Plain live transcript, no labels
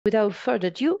Without further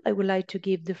ado, I would like to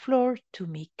give the floor to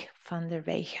Mick van der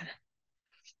Wegen.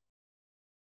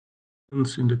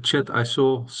 In the chat, I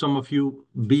saw some of you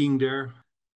being there,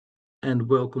 and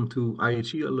welcome to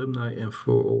IHE Alumni and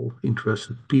for all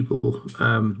interested people.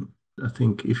 I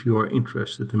think if you are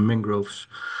interested in mangroves,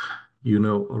 you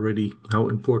know already how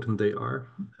important they are.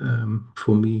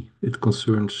 For me, it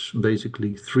concerns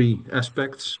basically three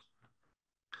aspects.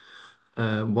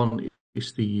 One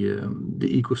is the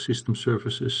ecosystem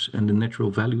services and the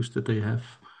natural values that they have.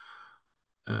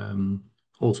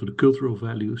 Also the cultural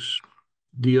values.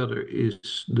 The other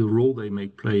is the role they may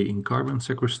play in carbon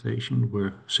sequestration,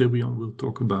 where Sebrian will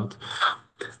talk about.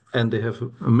 And they have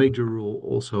a major role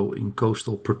also in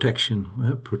coastal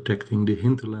protection, protecting the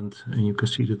hinterland. And you can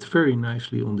see that very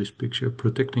nicely on this picture,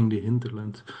 protecting the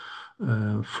hinterland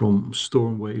from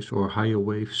storm waves or higher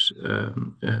waves,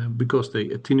 because they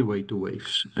attenuate the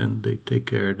waves and they take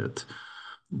care that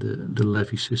the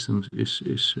levee system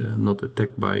is not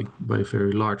attacked by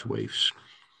very large waves.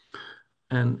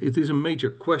 And it is a major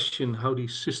question how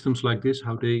these systems like this,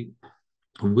 how they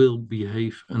will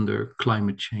behave under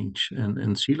climate change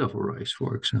and sea level rise,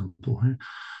 for example.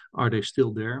 Are they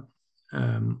still there?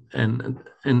 And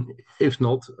if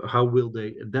not, how will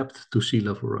they adapt to sea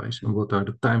level rise, and what are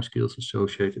the timescales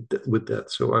associated with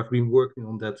that? So I've been working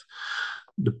on that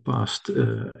the past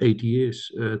 8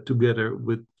 years together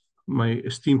with my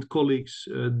esteemed colleagues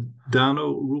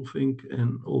Dano Roelvink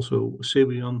and also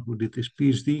Sebrian, who did his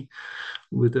PhD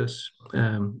with us,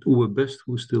 Uwe Best,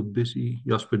 who is still busy,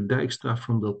 Jasper Dijkstra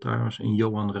from Deltaris, and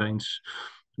Johan Rijns,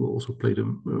 who also played a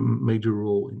major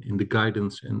role in the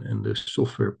guidance and the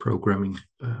software programming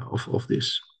of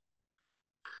this.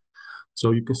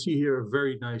 So you can see here a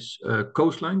very nice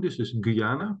coastline. This is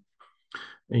Guyana.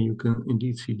 And you can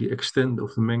indeed see the extent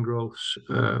of the mangroves.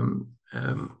 And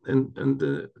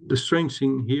the strange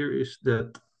thing here is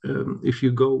that if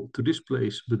you go to this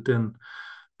place, but then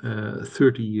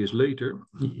 30 years later,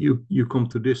 you come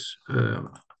to this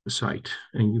site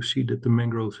and you see that the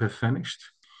mangroves have vanished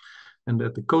and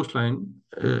that the coastline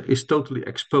is totally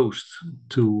exposed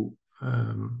to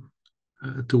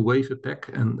wave attack,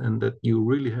 and that you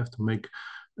really have to make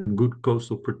a good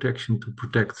coastal protection to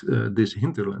protect this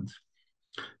hinterland.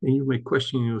 And you may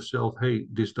question yourself, hey,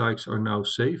 these dikes are now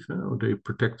safe, or they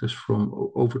protect us from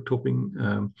overtopping.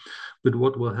 But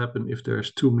what will happen if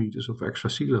there's 2 meters of extra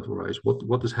sea level rise?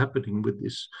 What is happening with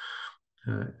this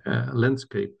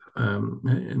landscape?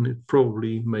 And it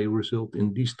probably may result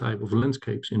in these type of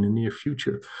landscapes in the near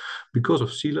future because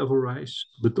of sea level rise,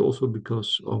 but also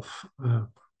because of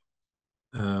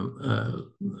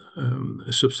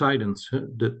subsidence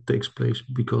that takes place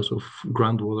because of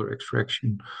groundwater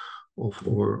extraction of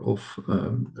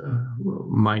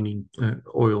mining,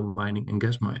 oil mining and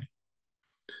gas mining.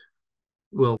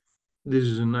 Well, this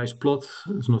is a nice plot.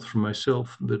 It's not for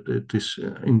myself, but it is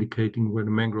indicating where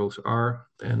the mangroves are,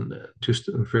 and just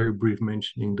a very brief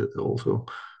mentioning that also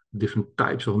different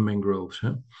types of mangroves.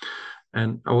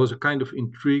 And I was kind of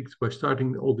intrigued by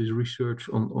starting all this research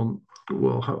on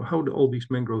well, how all these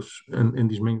mangroves and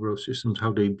these mangrove systems,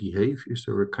 how they behave. Is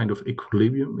there a kind of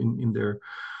equilibrium in their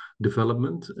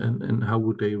development, and how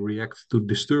would they react to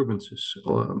disturbances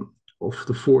of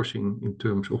the forcing in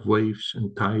terms of waves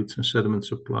and tides and sediment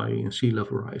supply and sea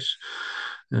level rise?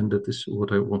 And that is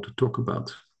what I want to talk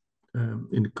about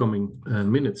in the coming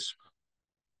minutes.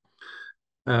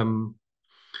 Going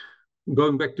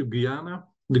back to Guyana,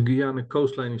 the Guyana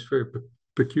coastline is very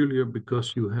peculiar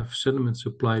because you have sediment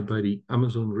supplied by the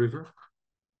Amazon River.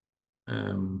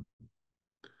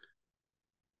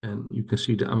 And you can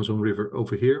see the Amazon River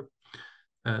over here.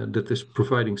 That is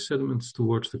providing sediments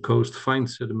towards the coast, fine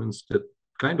sediments that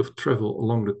kind of travel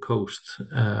along the coast,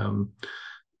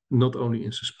 not only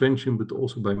in suspension, but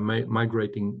also by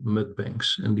migrating mud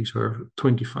banks. And these are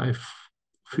 25,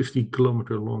 50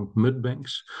 kilometer long mud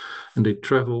banks, and they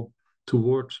travel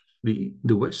towards the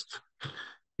west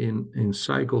in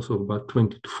cycles of about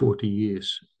 20 to 40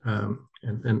 years.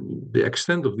 And the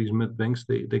extent of these mud banks,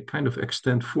 they kind of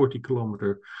extend 40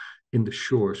 kilometer in the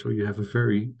shore. So you have a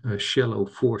very shallow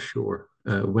foreshore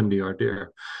when they are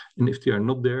there. And if they are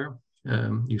not there,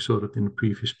 you saw that in the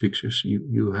previous pictures,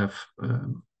 you have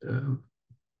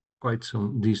quite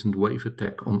some decent wave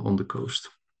attack on the coast.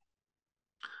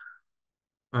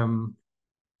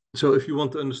 So if you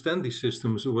want to understand these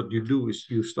systems, what you do is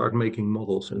you start making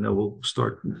models, and I will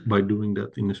start by doing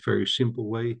that in a very simple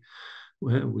way.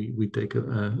 We take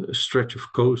a stretch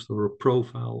of coast or a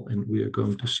profile, and we are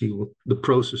going to see what the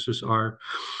processes are.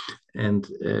 And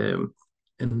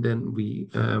And then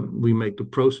we make the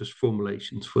process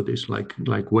formulations for this,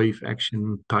 like wave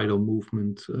action, tidal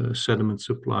movement, sediment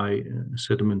supply,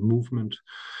 sediment movement,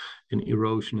 and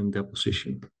erosion and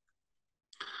deposition.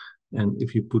 And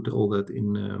if you put all that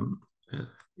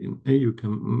you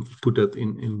can put that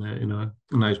in a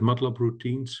nice MATLAB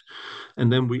routines.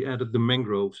 And then we added the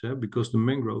mangroves, because the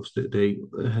mangroves, they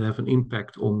have an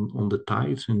impact on the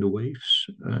tides and the waves,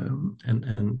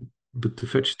 but the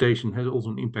vegetation has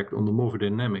also an impact on the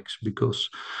morphodynamics, because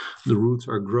the roots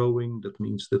are growing. That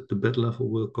means that the bed level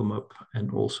will come up,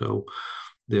 and also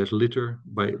there's litter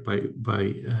by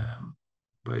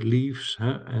leaves,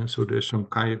 and so there's some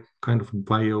kind of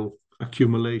bio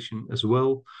accumulation as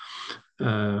well.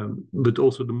 But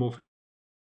also the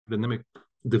morphodynamic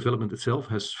development itself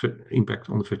has impact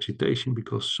on the vegetation,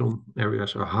 because some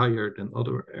areas are higher than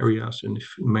other areas, and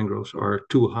if mangroves are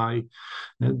too high,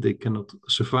 they cannot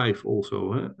survive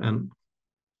also. And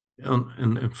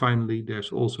finally,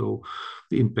 there's also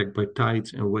the impact by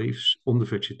tides and waves on the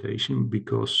vegetation,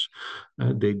 because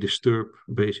they disturb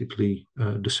basically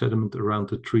the sediment around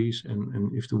the trees.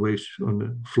 And if the waves on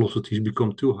the velocities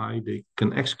become too high, they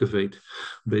can excavate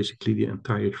basically the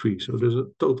entire tree. So there's a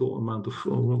total amount of a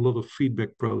lot of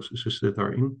feedback processes that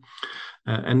are in.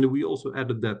 And we also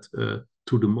added that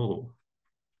to the model.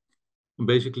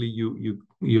 Basically,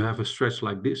 you have a stretch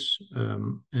like this,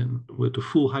 and with the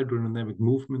full hydrodynamic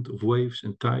movement of waves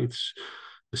and tides,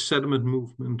 the sediment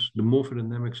movement, the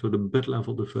morphodynamics, or the bed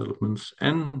level developments,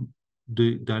 and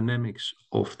the dynamics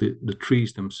of the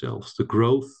trees themselves, the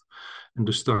growth and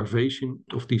the starvation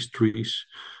of these trees.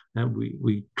 And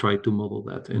we try to model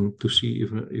that and to see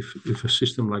if a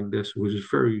system like this, which is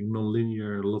very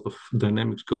nonlinear, a lot of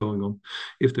dynamics going on,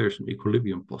 if there's an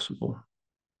equilibrium possible.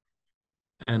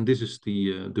 And this is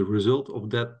the result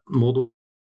of that model.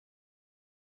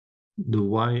 The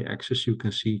y-axis, you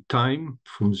can see time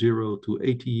from 0 to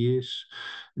 80 years.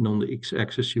 And on the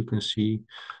x-axis, you can see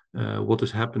what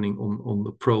is happening on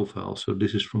the profile. So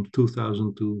this is from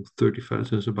 2000 to 35,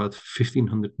 so it's about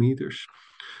 1,500 meters,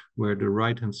 where the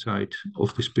right-hand side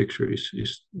of this picture is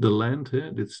the land.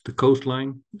 It's the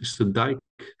coastline, it's the dike.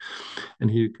 And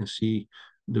here you can see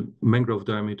the mangrove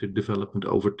diameter development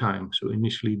over time. So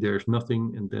initially there's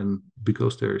nothing, and then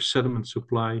because there is sediment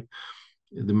supply,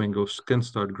 the mangroves can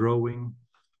start growing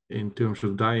in terms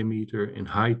of diameter and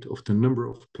height of the number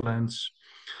of plants.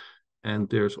 And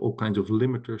there's all kinds of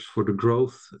limiters for the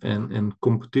growth and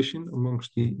competition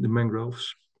amongst the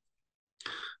mangroves.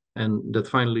 And that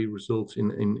finally results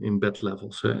in bed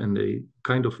levels, and they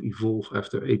kind of evolve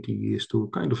after 80 years to a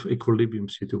kind of equilibrium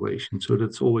situation. So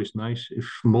that's always nice if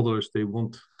modelers, they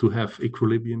want to have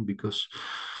equilibrium, because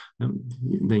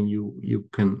then you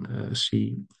can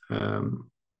see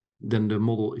then the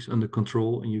model is under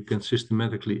control, and you can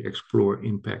systematically explore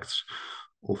impacts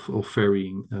of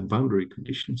varying boundary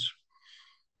conditions.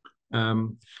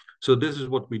 So this is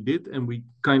what we did, and we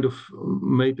kind of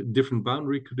made different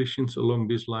boundary conditions along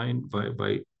this line by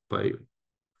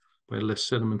less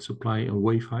sediment supply and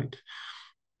wave height,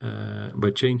 by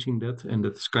changing that, and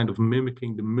that's kind of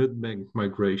mimicking the mudbank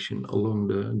migration along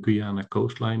the Guyana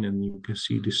coastline. And you can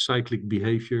see this cyclic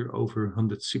behavior over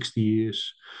 160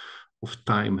 years of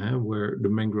time, where the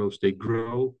mangroves, they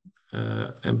grow,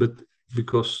 but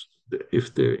because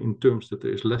if they're in terms that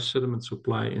there is less sediment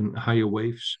supply and higher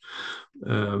waves,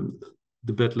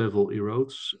 the bed level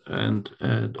erodes, and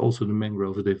also the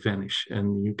mangroves, they vanish,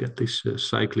 and you get this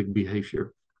cyclic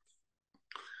behavior.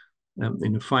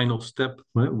 In the final step,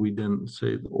 we then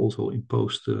say also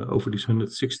imposed over these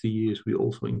 160 years, we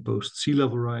also imposed sea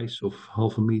level rise of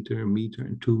 0.5 meter, meter,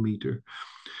 and 2 meter.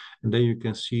 And then you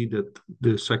can see that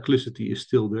the cyclicity is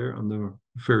still there under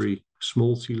very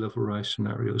small sea level rise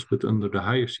scenarios, but under the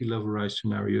higher sea level rise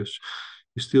scenarios,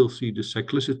 you still see the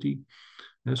cyclicity.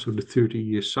 So the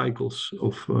 30-year cycles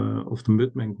of the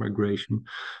mudbank migration.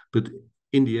 But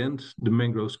in the end, the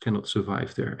mangroves cannot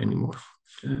survive there anymore,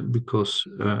 because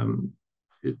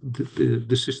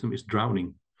the system is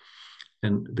drowning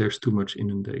and there's too much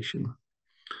inundation.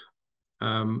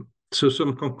 So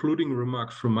some concluding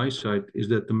remarks from my side is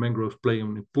that the mangroves play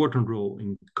an important role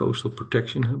in coastal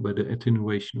protection by the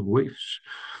attenuation of waves.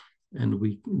 And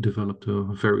we developed a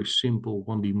very simple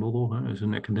 1D model. As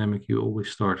an academic, you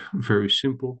always start very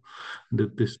simple.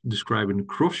 That is describing the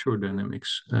cross-shore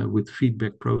dynamics with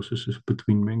feedback processes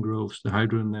between mangroves, the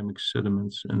hydrodynamics,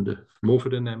 sediments, and the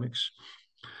morphodynamics.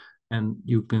 And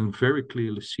you can very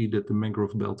clearly see that the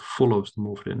mangrove belt follows the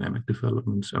morphodynamic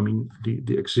developments. I mean,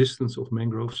 the existence of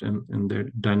mangroves and their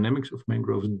dynamics of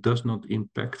mangroves does not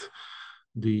impact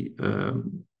the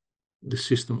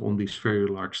system on these very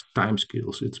large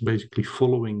timescales. It's basically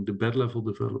following the bed level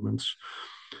developments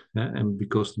And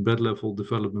because the bed level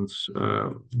developments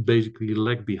basically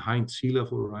lag behind sea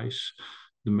level rise,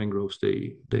 the mangroves,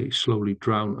 they slowly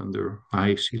drown under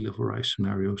high sea level rise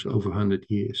scenarios over 100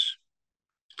 years.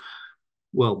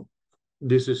 Well,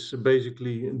 this is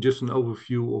basically just an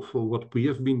overview of what we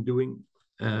have been doing.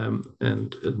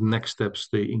 And next steps,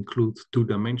 they include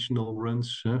two-dimensional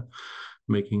runs,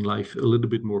 making life a little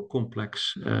bit more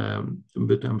complex.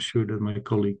 But I'm sure that my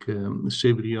colleague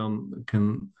Sebrian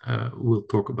will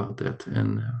talk about that.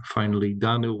 And finally,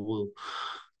 Dano will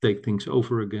take things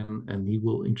over again, and he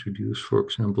will introduce, for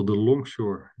example, the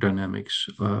longshore dynamics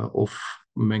of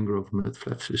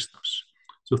mangrove-mudflat systems.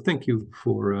 So thank you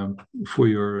for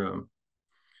your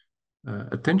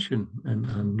attention, and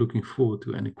I'm looking forward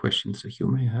to any questions that you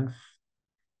may have.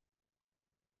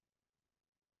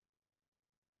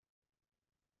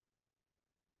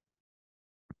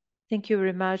 Thank you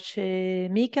very much,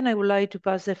 Mick, and I would like to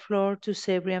pass the floor to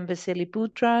Sebrian Beselly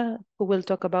Putra, who will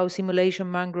talk about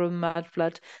simulation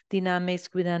mangrove-mudflat dynamics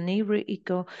with an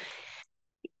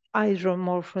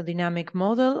eco-hydro-morphodynamic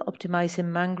model, optimizing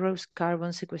mangroves'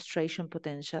 carbon sequestration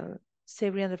potential.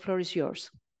 Sebrian, the floor is yours.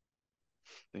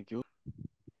 Thank you.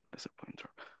 That's a pointer.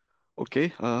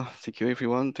 Okay, thank you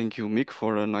everyone. Thank you, Mick,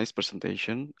 for a nice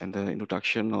presentation and the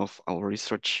introduction of our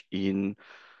research in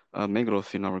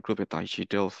mangrove in our group at IHE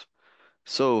Delft.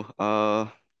 So,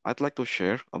 I'd like to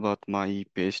share about my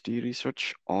PhD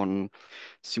research on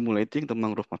simulating the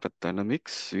mangrove-mudflat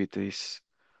dynamics with this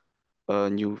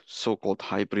new so-called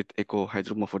hybrid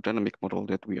eco-hydro-morphodynamic model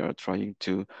that we are trying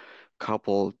to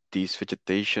couple this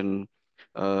vegetation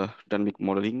dynamic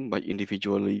modeling by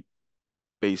individually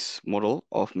based model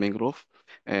of mangrove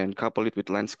and couple it with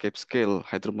landscape scale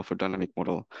hydromorphodynamic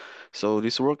model. So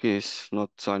this work is not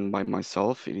done by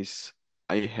myself.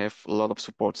 I have a lot of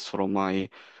supports from my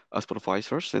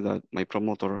supervisors, that my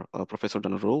promoter, Professor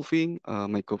Dano Roelvink,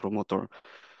 my co-promoter,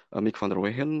 Mick van der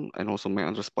Wegen, and also my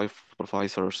other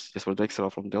supervisors, Jesper Dijkstra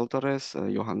from Delta Res,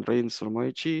 Johan Reins from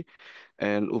IHE,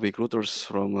 and Uwe Gruters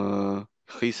from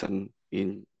Gießen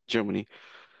in Germany.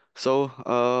 So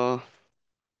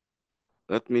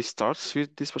let me start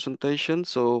with this presentation.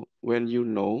 So when you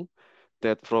know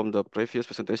that from the previous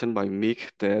presentation by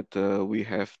Mick that we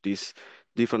have this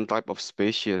different type of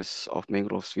species of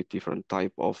mangroves with different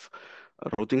type of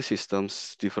rooting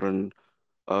systems, different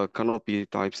canopy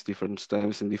types, different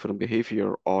stems, and different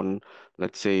behavior on,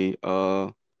 let's say,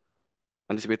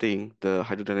 anticipating the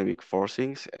hydrodynamic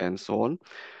forcings and so on.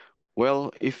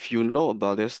 Well, if you know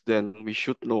about this, then we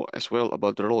should know as well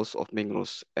about the roles of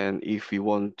mangroves. And if we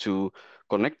want to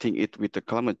connecting it with the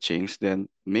climate change, then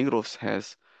mangroves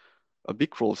has a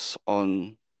big roles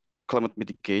on climate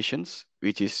mitigations,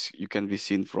 which is you can be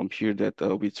seen from here that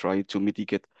we try to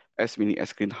mitigate as many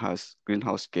as greenhouse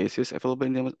gases available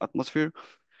in the atmosphere,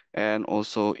 and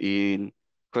also in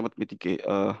climate mitigate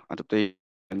adaptation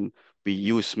when we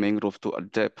use mangrove to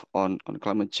adapt on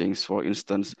climate change, for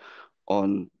instance,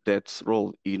 on that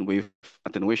role in wave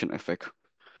attenuation effect.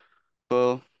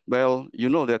 Well, you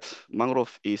know that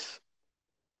mangrove is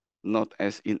not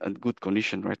as in a good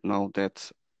condition right now. That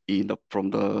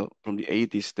from the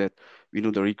 80s that we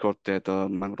know the record that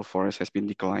mangrove forest has been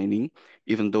declining,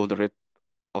 even though the rate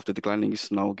of the declining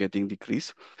is now getting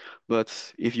decreased.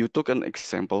 But if you took an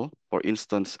example, for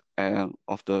instance,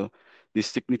 of this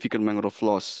significant mangrove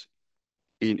loss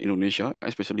in Indonesia,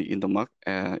 especially in the Mick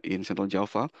in Central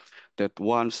Java, that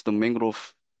once the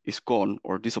mangrove is gone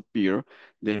or disappear,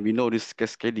 then we know this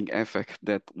cascading effect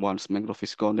that once mangrove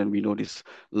is gone, then we know this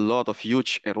lot of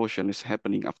huge erosion is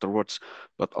happening afterwards.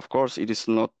 But of course, it is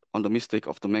not on the mistake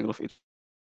of the mangrove itself,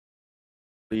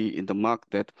 especially in the Mick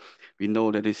that we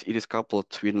know that it is coupled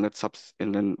with land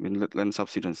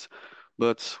subsidence.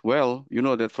 But well, you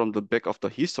know that from the back of the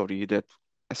history that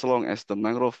as long as the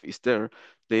mangrove is there,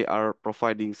 they are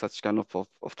providing such kind of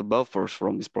the buffers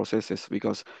from these processes,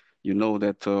 because you know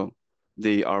that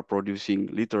they are producing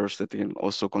litters that can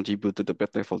also contribute to the bed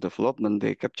level development.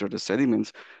 They capture the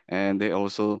sediments, and they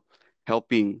also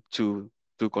helping to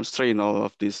constrain all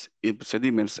of these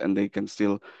sediments, and they can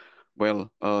still, well,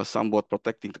 somewhat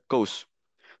protecting the coast.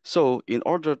 So in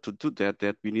order to do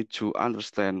that, we need to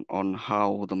understand on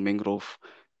how the mangrove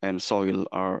and soil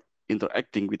are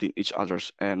interacting within each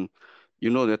others. And you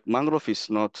know that mangrove is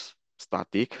not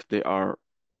static; they are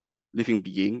living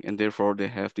being, and therefore they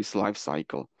have this life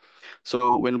cycle.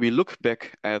 So when we look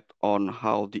back at on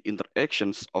how the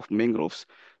interactions of mangroves,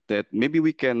 that maybe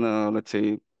we can let's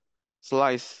say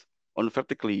slice on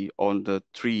vertically on the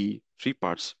three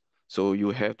parts. So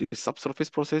you have the subsurface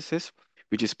processes,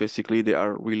 which is basically they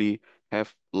are really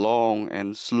have long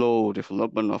and slow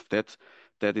development of that.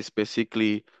 That is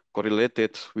basically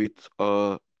correlated with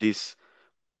this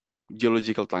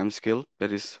geological time scale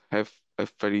that is have a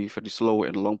very slow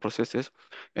and long processes.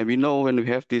 And we know when we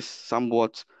have this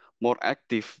somewhat more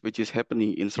active, which is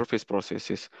happening in surface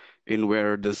processes, in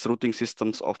where the rooting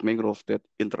systems of mangrove that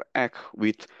interact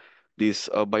with this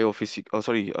the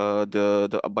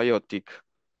abiotic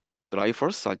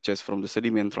drivers, such as from the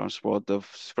sediment transport, the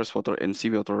freshwater and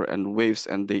seawater and waves,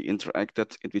 and they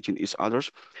interacted between each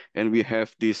others. And we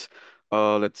have this,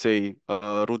 let's say,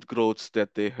 root growths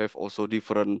that they have also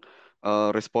different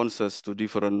responses to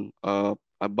different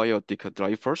abiotic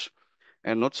drivers.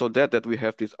 And not so that we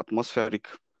have these atmospheric,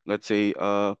 let's say,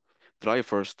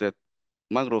 drivers that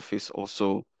mangrove fish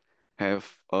also have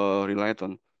relied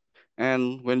on.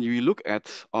 And when you look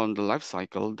at on the life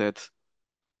cycle, that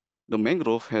the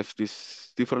mangrove have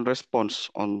this different response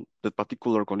on that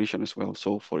particular condition as well.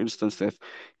 So for instance, that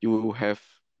you have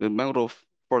the mangrove,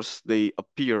 first they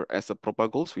appear as a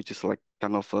propagules, which is like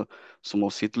kind of a small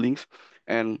seedlings.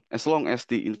 And as long as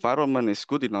the environment is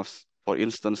good enough, for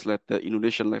instance, that the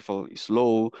inundation level is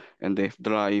low and they've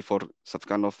dry for such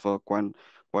kind of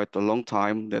quite a long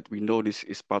time, that we know this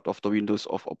is part of the windows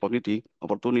of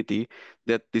opportunity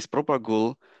that this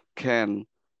propagule can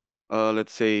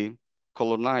let's say,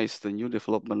 colonize the new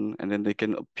development, and then they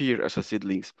can appear as a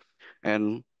seedlings.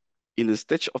 And in the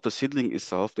stage of the seedling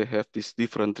itself, they have these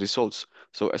different results.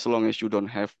 So as long as you don't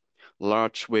have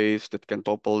large waves that can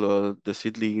topple the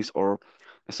seedlings, or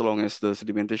as long as the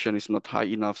sedimentation is not high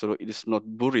enough, so it is not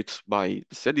buried by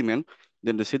the sediment,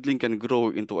 then the seedling can grow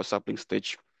into a sapling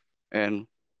stage. And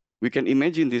we can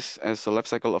imagine this as a life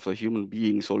cycle of a human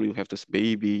being. So you have this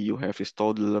baby, you have this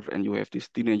toddler, and you have this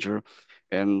teenager,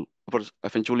 and of course,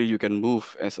 eventually you can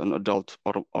move as an adult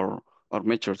or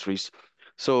mature trees.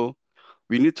 So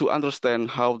we need to understand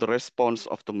how the response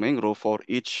of the mangrove for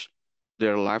each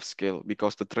their life scale,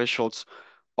 because the thresholds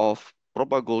of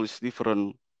propagule is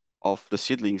different of the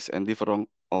seedlings and different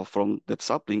of from that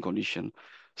sapling condition.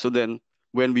 So then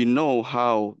when we know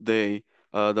how the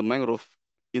mangrove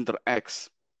interacts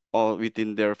or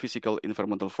within their physical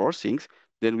environmental forcings,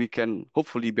 then we can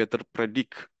hopefully better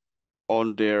predict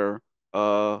on their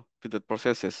fitted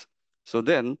processes. So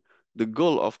then the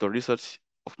goal of the research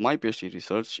of my PhD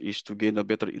research is to gain a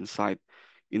better insight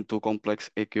into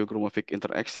complex eco-hydro-morphic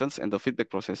interactions and the feedback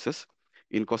processes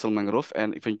in coastal mangrove,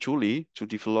 and eventually to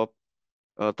develop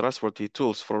trustworthy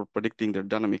tools for predicting their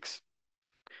dynamics.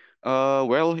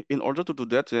 Well, in order to do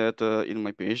that, in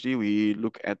my PhD, we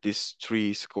look at these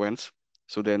three sequence.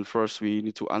 So then first we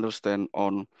need to understand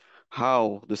on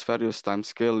how this various time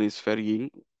scale is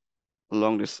varying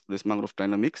along this mangrove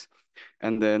dynamics.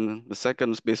 And then the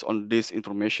second is based on this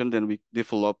information, then we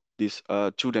develop this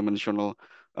two-dimensional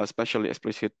spatially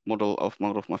explicit model of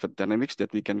mangrove-mudflat dynamics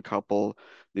that we can couple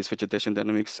this vegetation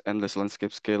dynamics and this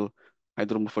landscape scale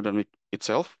hydromorphodynamic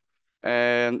itself.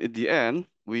 And in the end,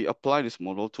 we apply this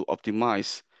model to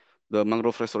optimize the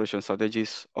mangrove restoration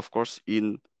strategies, of course,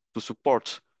 to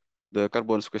support the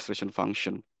carbon sequestration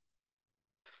function.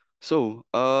 So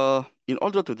in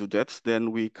order to do that,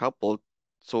 then we coupled,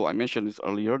 so I mentioned this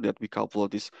earlier, that we couple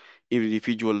this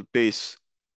individual base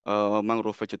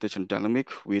mangrove vegetation dynamic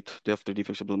with depth 3D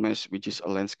flexible mesh, which is a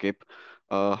landscape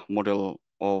model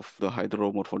of the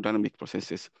hydro-morphodynamic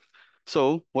processes.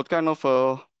 So what kind of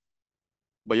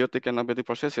biotic and abiotic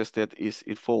processes that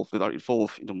are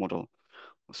involved in the model?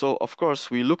 So of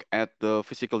course, we look at the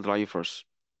physical drivers.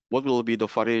 What will be the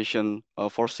variation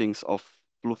forcings of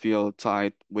fluvial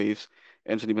tide, waves,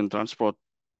 and sediment transport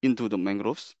into the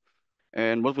mangroves?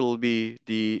 And what will be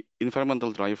the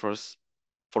environmental drivers?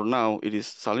 For now, it is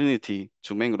salinity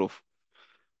to mangrove,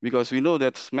 because we know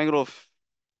that mangrove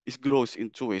grows in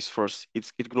two ways. First,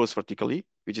 it grows vertically,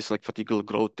 which is like vertical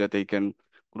growth that they can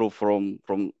grow from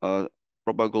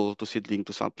propagule to seedling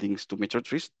to saplings to mature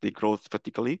trees. They grow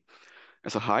vertically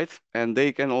as a height, and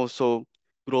they can also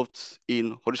grow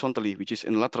in horizontally, which is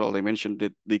in lateral. I mentioned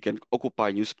that they can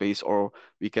occupy new space, or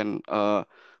we can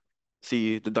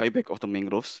see the dieback of the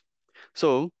mangroves.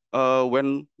 So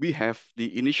when we have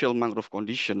the initial mangrove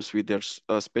conditions with their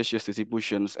species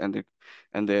distributions and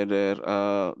their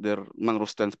mangrove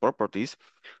stance properties,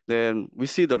 then we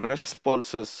see the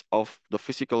responses of the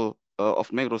physical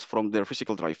of mangroves from their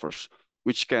physical drivers,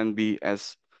 which can be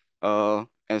as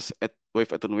at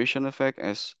wave attenuation effect,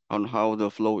 as on how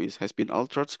the flow has been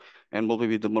altered, and what will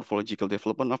be the morphological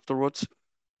development afterwards.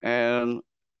 And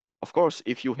of course,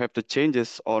 if you have the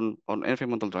changes on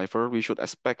environmental driver, we should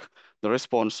expect the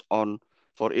response on,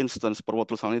 for instance,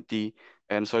 per-water salinity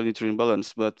and soil nutrient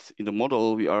balance. But in the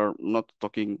model, we are not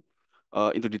talking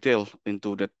into detail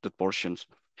into that portions.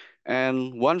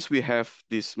 And once we have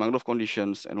these mangrove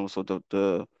conditions and also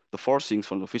the the forcings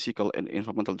from the physical and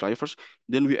environmental drivers,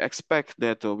 then we expect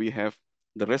that we have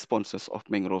the responses of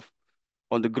mangrove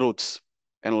on the growths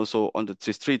and also on the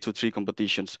tree to tree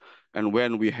competitions. And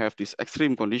when we have this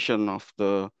extreme condition of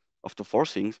the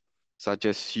forcings, such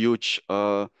as huge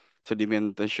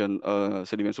sedimentation,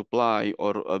 sediment supply,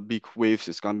 or big waves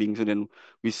is coming, so then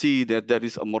we see that there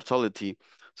is a mortality.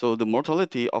 So the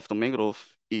mortality of the mangrove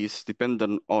is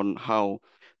dependent on how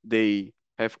they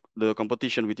have the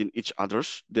competition within each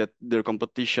others, that their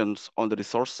competitions on the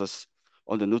resources,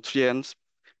 on the nutrients,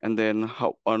 and then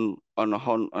how on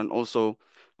how and also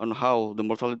on how the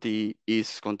mortality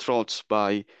is controlled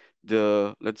by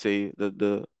the, let's say,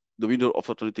 the window of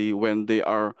opportunity when they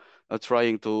are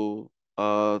trying to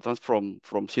transform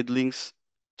from seedlings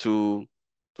to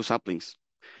saplings.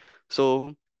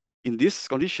 So in this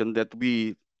condition that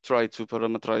we try to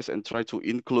parameterize and try to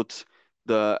include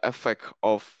the effect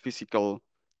of physical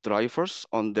drivers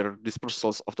on their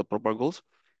dispersals of the propagules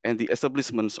and the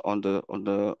establishments on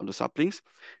the saplings,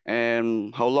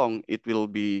 and how long it will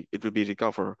be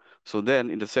recovered. So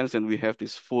then in the sense that we have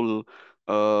this full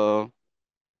uh,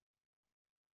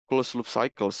 closed loop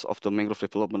cycles of the mangrove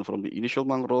development from the initial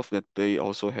mangrove, that they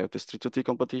also have this tree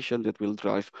competition that will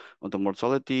drive on the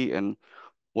mortality, and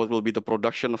what will be the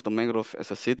production of the mangrove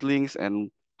as a seedlings, and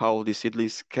how the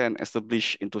seedlings can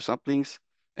establish into saplings,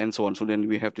 and so on. So then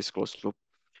we have this closed loop.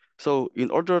 So in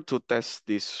order to test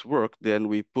this work, then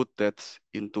we put that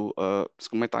into a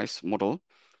schematized model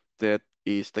that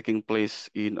is taking place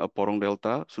in a Porong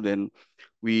Delta. So then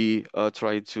we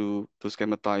try to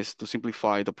schematize, to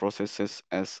simplify the processes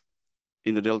as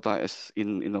in the delta as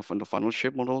in the funnel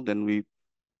shape model. Then we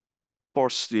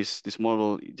force this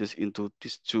model just into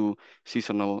these two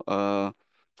seasonal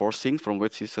forcing from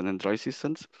wet season and dry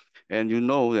seasons. And you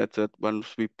know that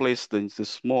once we place the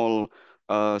small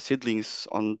seedlings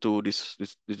onto this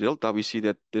delta, we see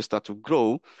that they start to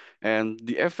grow, and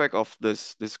the effect of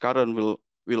this current will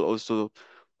also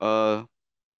uh,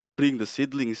 bring the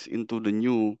seedlings into the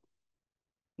new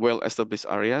well-established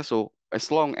area. So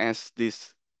as long as the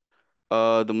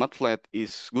mudflat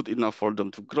is good enough for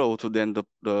them to grow, to then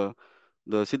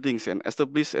the seedlings can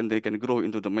establish and they can grow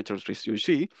into the mature trees. You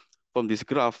see from this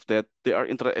graph that they are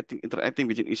interacting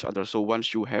within each other. So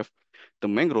once you have the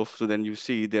mangrove, so then you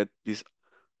see that this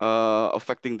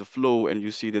affecting the flow, and you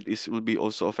see that this will be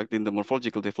also affecting the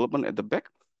morphological development at the back.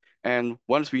 And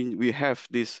once we have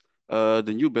this the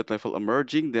new bed level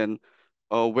emerging, then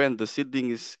when the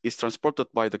seedling is transported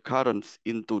by the currents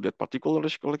into that particular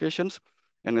locations,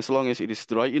 and as long as it is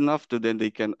dry enough, to then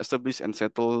they can establish and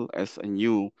settle as a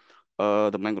new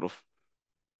the mangrove.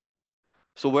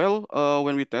 So well,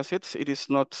 when we test it, it is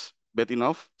not bad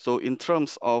enough. So in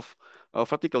terms of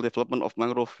vertical development of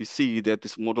mangrove, we see that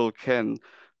this model can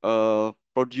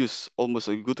produce almost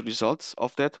a good results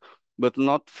of that, but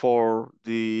not for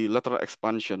the lateral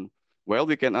expansion. Well,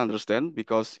 we can understand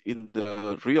because in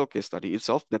the real case study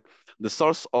itself, that the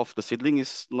source of the seedling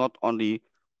is not only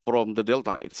from the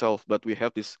delta itself, but we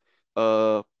have this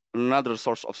another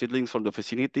source of seedlings from the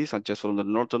vicinity, such as from the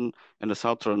northern and the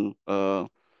southern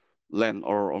land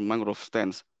or mangrove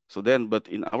stands. So then, but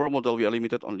in our model, we are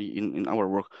limited only in our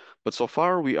work. But so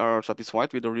far, we are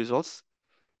satisfied with the results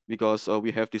because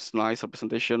we have this nice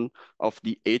representation of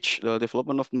the age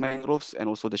development of mangroves and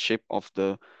also the shape of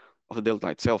the delta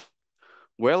itself.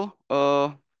 Well,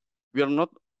 we are not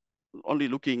only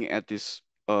looking at this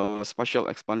spatial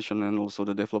expansion and also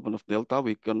the development of delta.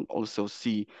 We can also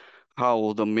see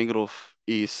how the mangrove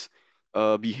is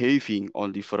behaving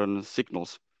on different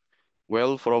signals.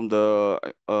 Well, from the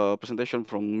presentation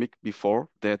from Mick before,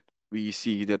 that we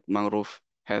see that mangrove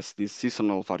has this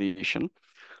seasonal variation.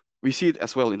 We see it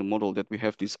as well in the model that we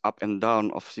have this up and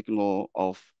down of signal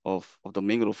of the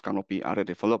mangrove canopy area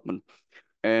development.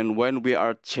 And when we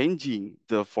are changing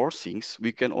the forcings,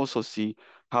 we can also see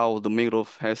how the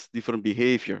mangrove has different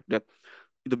behavior. That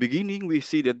in the beginning, we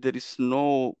see that there is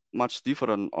no much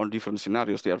different on different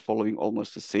scenarios. They are following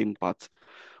almost the same path.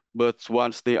 But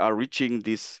once they are reaching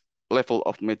this level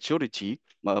of maturity,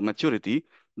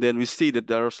 then we see that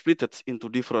they are split into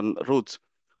different routes.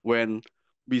 When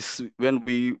when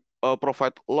we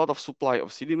provide a lot of supply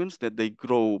of sediments, that they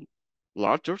grow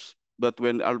larger. But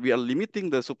when we are limiting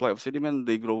the supply of sediment,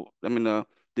 they grow. I mean,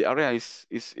 the area is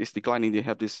declining. They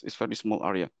have this very small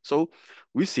area. So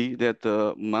we see that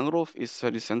the mangrove is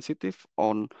very sensitive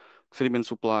on sediment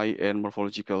supply and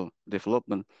morphological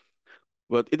development.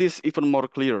 But it is even more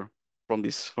clear from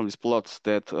these plots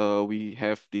that we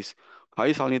have this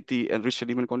high salinity and rich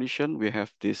sediment condition. We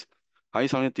have this high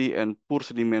salinity and poor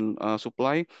sediment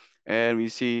supply, and we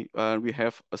see we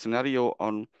have a scenario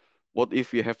on What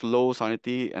if we have low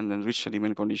salinity and then rich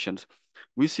sediment conditions?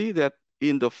 We see that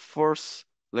in the first,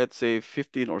 let's say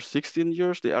 15 or 16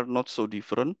 years, they are not so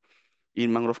different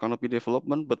in mangrove canopy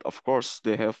development, but of course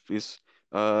they have this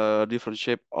different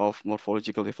shape of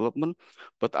morphological development.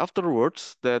 But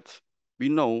afterwards, that we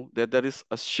know that there is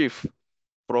a shift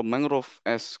from mangrove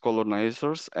as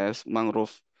colonizers, as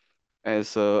mangrove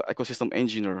as ecosystem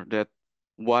engineer, that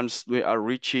once we are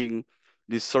reaching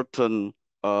this certain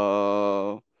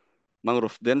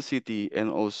mangrove density and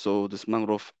also this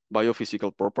mangrove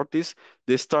biophysical properties,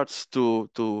 they starts to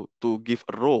give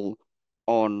a role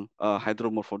on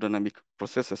hydromorphodynamic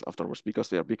processes afterwards because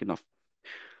they are big enough.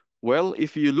 Well,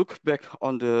 if you look back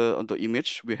on the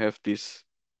image, we have this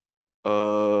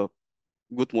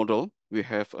good model. We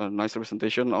have a nice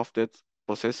representation of that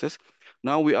processes.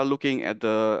 Now we are looking at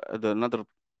the another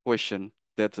question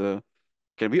that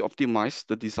can we optimize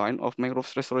the design of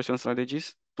mangrove restoration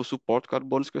strategies to support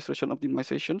carbon sequestration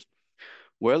optimizations?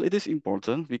 Well, it is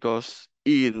important because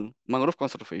in mangrove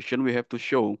conservation, we have to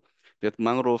show that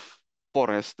mangrove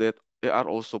forests that they are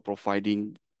also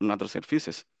providing another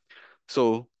services.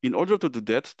 So in order to do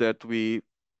that, we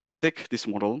take this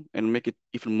model and make it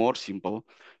even more simple.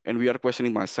 And we are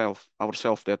questioning ourselves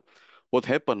that what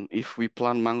happen if we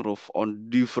plant mangrove on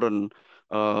different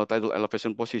tidal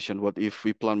elevation position? What if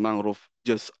we plant mangrove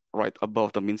just right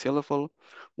above the mean sea level?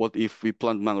 What if we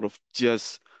plant mangrove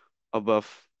just above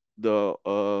the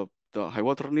high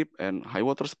water nip and high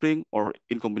water spring or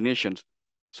in combinations?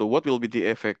 So what will be the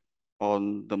effect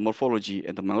on the morphology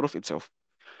and the mangrove itself?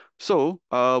 So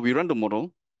we run the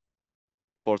model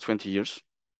for 20 years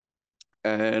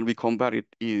and we compare it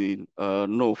in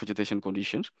no vegetation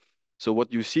conditions. So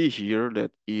what you see here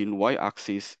that in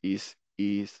y-axis is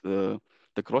the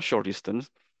cross shore distance,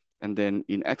 and then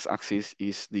in x-axis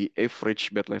is the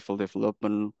average bed level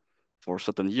development for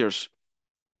certain years.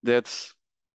 That's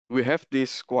we have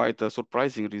this quite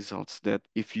surprising results that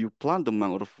if you plant the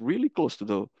mangrove really close to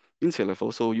the mean sea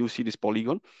level, so you see this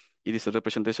polygon, it is a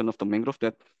representation of the mangrove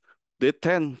that they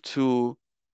tend to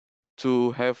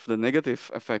have the negative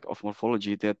effect of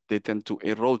morphology that they tend to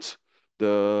erode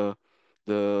the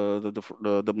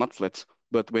the mudflats.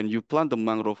 But when you plant the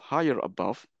mangrove higher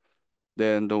above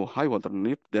than the high water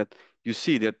nip, that you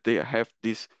see that they have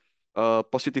this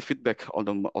positive feedback on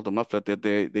the mudflat that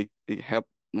they help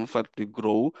mudflat to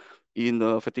grow in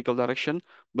the vertical direction.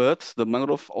 But the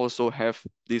mangrove also have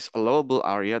this allowable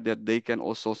area that they can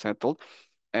also settle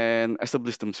and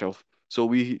establish themselves.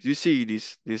 So you see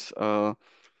this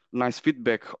nice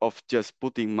feedback of just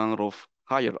putting mangrove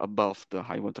higher above the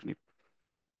high water nip.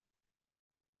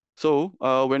 So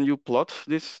when you plot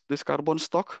this carbon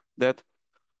stock, that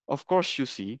of course you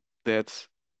see that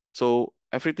so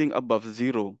everything above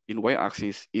zero in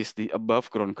y-axis is the above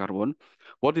ground carbon.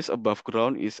 What is above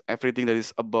ground is everything that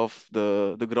is above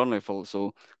the ground level.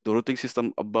 So the rooting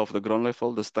system above the ground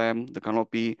level, the stem, the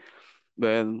canopy,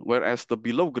 then whereas the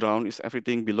below ground is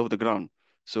everything below the ground.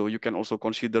 So you can also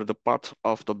consider the part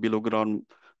of the below ground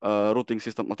rooting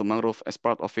system of the mangrove as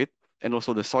part of it, and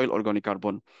also the soil organic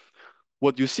carbon.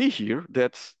 What you see here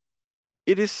that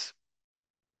it is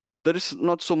there is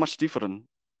not so much different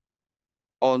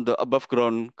on the above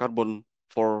ground carbon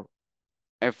for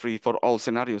all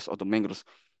scenarios of the mangroves,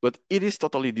 but it is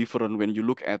totally different when you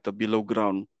look at the below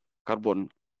ground carbon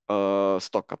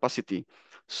stock capacity.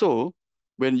 So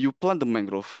when you plant the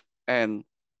mangrove and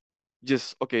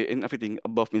just okay in everything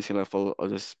above mean sea level or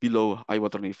just below high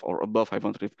water nip or above high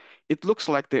water nip, it looks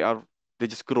like they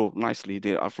just grow nicely,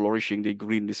 they are flourishing, they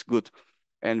green is good.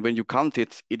 And when you count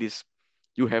it, it is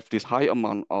you have this high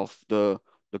amount of the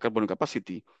carbon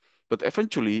capacity. But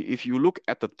eventually, if you look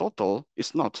at the total,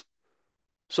 it's not.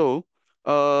 So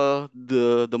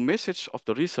the message of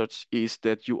the research is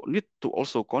that you need to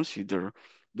also consider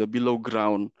the below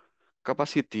ground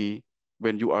capacity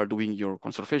when you are doing your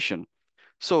conservation.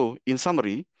 So in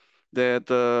summary,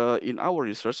 that in our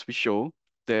research, we show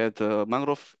that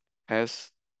mangrove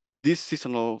has this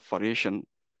seasonal variation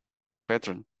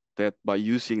pattern, that by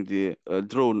using the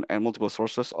drone and multiple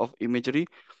sources of imagery,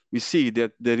 we see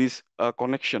that there is a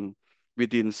connection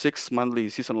within 6 monthly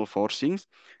seasonal forcings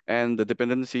and the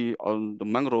dependency on the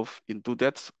mangrove into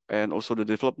that, and also the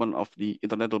development of the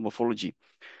intertidal morphology.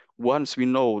 Once we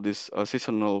know this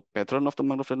seasonal pattern of the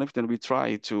mangrove dynamics, then we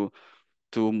try to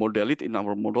model it in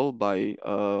our model by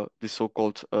the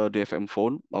so-called DFM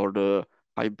phone, or the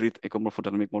hybrid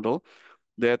eco-morphodynamic model.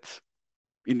 That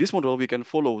in this model, we can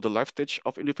follow the life stage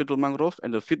of individual mangrove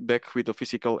and the feedback with the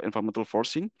physical environmental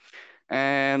forcing.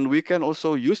 And we can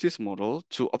also use this model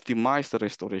to optimize the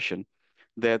restoration,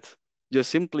 that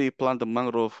just simply plant the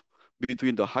mangrove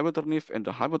between the high water nip and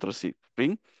the high water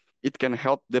spring it can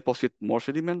help deposit more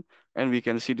sediment, and we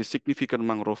can see the significant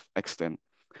mangrove extent.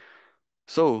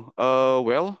 So,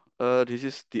 this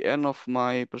is the end of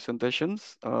my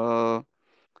presentations. I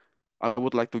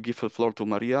would like to give the floor to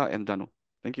Maria and Dano.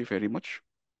 Thank you very much.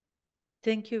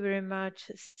 Thank you very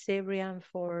much, Sebrian,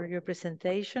 for your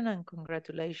presentation, and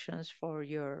congratulations for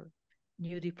your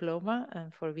new diploma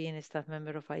and for being a staff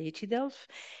member of IHE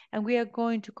Delft. And we are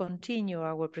going to continue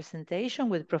our presentation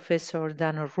with Professor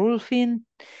Dano Roelvink,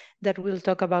 that will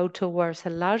talk about towards a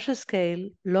larger scale,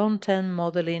 long-term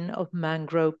modeling of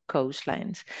mangrove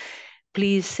coastlines.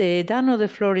 Please, Dano, the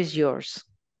floor is yours.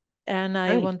 And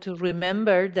I want to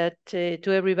remember that to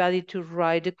everybody to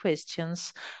write the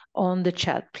questions on the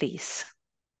chat, please.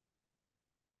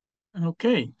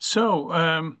 Okay, so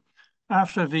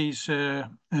after these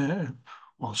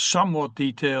somewhat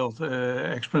detailed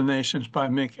explanations by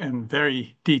Mick and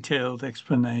very detailed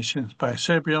explanations by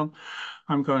Sebrian,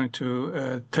 I'm going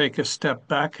to take a step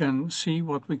back and see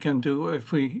what we can do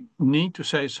if we need to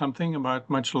say something about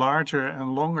much larger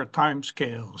and longer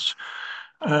timescales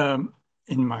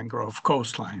in mangrove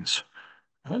coastlines.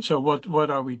 So what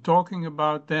are we talking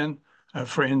about then?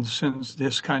 For instance,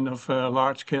 this kind of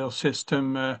large-scale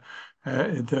system,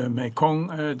 the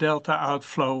Mekong Delta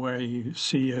outflow, where you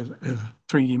see a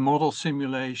 3D model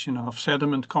simulation of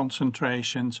sediment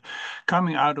concentrations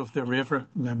coming out of the river.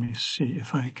 Let me see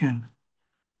if I can.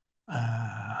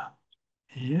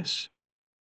 Yes.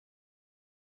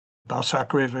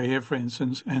 Bassac River here, for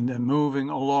instance, and then moving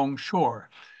along shore.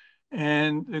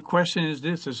 And the question is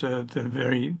this, is the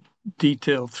very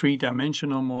detailed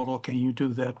three-dimensional model, can you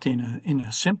do that in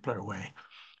a simpler way?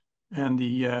 And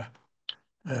the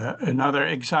another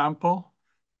example,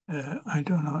 I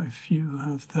don't know if you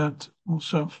have that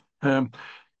also.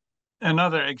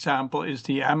 Another example is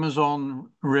the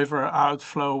Amazon River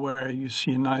outflow, where you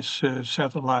see a nice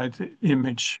satellite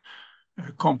image,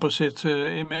 composite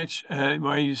image,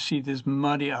 where you see this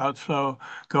muddy outflow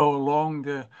go along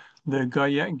the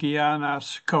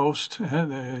Guyana's coast.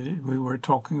 We were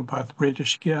talking about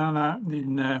British Guiana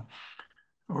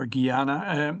or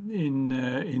Guyana in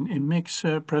Mick's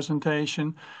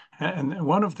presentation. And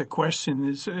one of the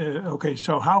questions is, okay,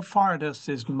 so how far does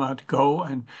this mud go,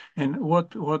 and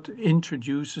what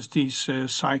introduces these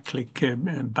cyclic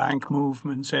bank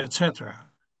movements, etc.?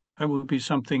 That would be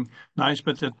something nice,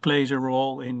 but that plays a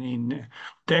role in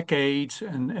decades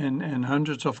and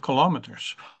hundreds of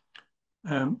kilometers.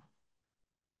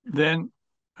 Then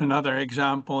another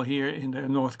example here in the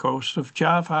north coast of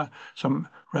Java, some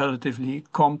relatively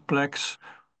complex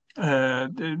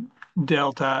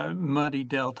muddy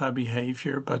delta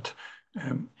behavior, but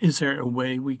is there a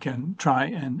way we can try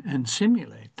and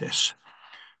simulate this?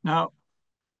 Now,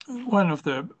 one of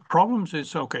the problems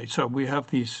is, okay, so we have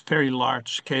these very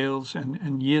large scales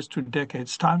and years to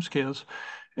decades time scales,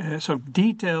 so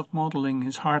detailed modeling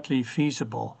is hardly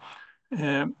feasible.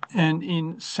 And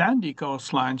in sandy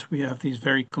coastlines, we have these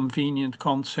very convenient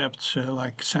concepts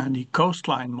like sandy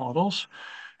coastline models.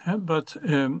 But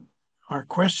our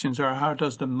questions are, how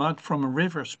does the mud from a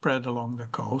river spread along the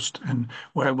coast, and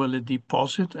where will it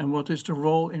deposit, and what is the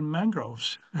role in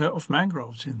mangroves of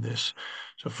mangroves in this?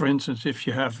 So, for instance, if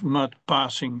you have mud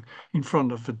passing in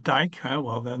front of a dike,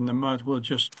 well, then the mud will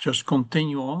just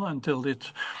continue on until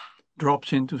it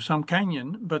drops into some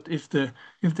canyon. But if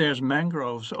there's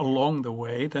mangroves along the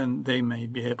way, then they may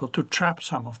be able to trap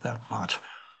some of that mud.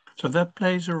 So that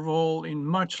plays a role in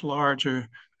much larger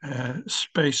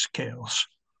space scales.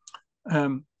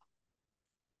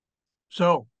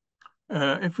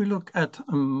 If we look at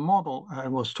a model I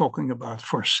was talking about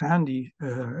for sandy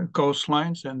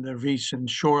coastlines and the recent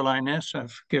shoreline S,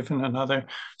 I've given another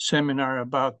seminar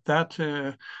about that,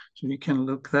 so you can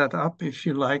look that up if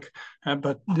you like.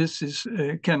 But this is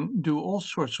can do all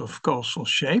sorts of coastal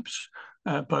shapes.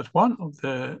 But one of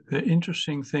the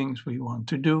interesting things we want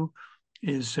to do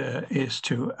is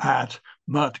to add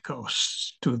mud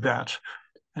coasts to that.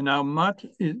 And now mud,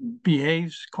 it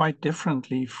behaves quite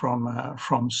differently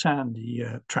from sandy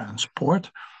transport,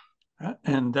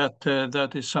 and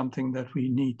that is something that we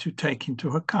need to take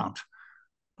into account.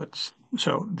 But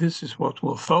so this is what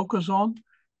we'll focus on,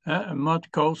 a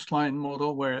mud coastline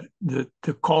model where the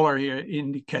color here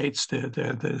indicates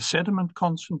the sediment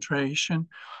concentration,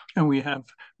 and we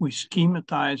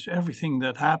schematize everything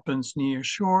that happens near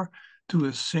shore to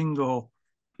a single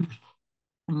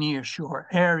near shore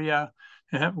area,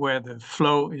 where the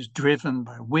flow is driven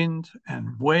by wind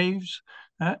and waves,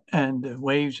 and the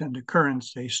waves and the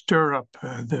currents, they stir up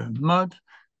the mud,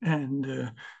 and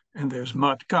there's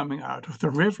mud coming out of the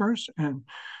rivers, and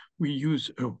we use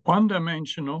a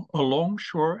one-dimensional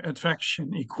along-shore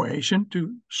advection equation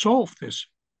to solve this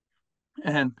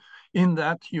And in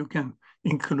that, you can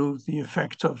include the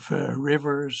effect of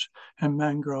rivers and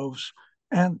mangroves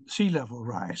and sea level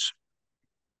rise.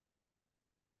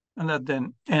 And that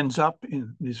then ends up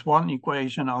in this one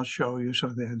equation I'll show you. So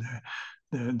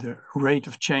the rate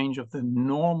of change of the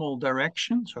normal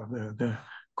direction, so the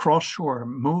cross-shore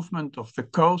movement of the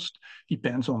coast,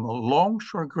 depends on the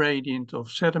longshore gradient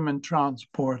of sediment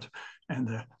transport and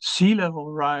the sea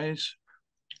level rise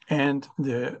and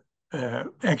the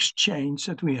exchange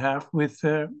that we have with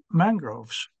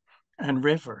mangroves and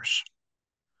rivers.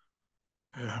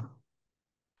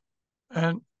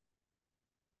 And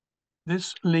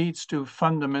this leads to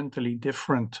fundamentally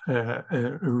different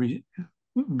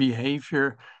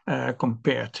behavior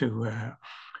compared to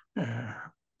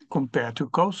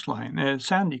coastline,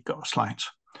 sandy coastlines.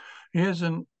 Here's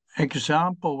an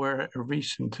example where a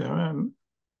recent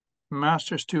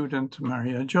master student,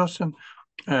 Maria Jossen,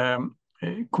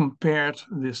 compared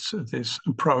this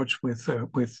approach with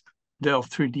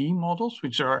Delft 3D models,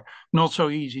 which are not so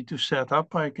easy to set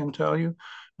up, I can tell you.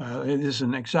 It is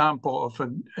an example of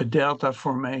a delta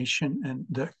formation and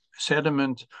the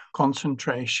sediment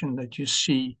concentration that you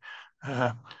see.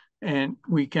 And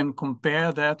we can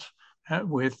compare that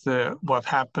with what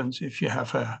happens if you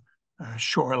have a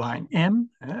shoreline M,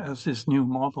 as this new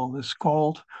model is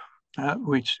called,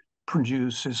 which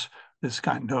produces this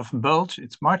kind of bulge.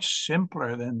 It's much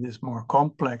simpler than this more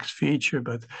complex feature,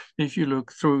 but if you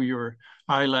look through your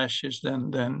eyelashes,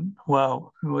 then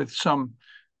well, with some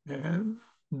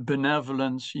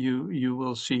benevolence, you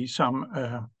will see some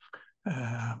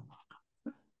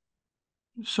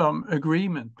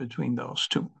agreement between those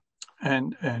two.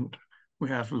 And we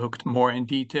have looked more in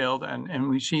detail, and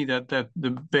we see that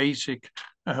the basic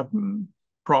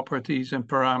properties and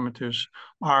parameters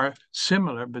are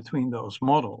similar between those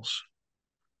models.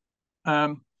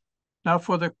 Now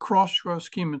for the cross-shore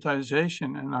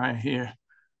schematization, and I here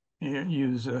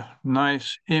use a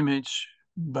nice image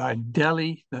by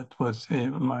Delhi that was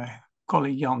my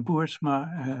colleague Jan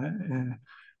Boersma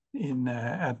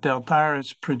at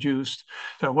Deltares produced.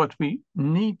 So what we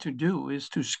need to do is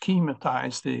to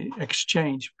schematize the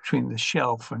exchange between the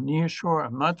shelf and nearshore,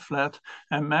 and mudflat,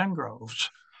 and mangroves.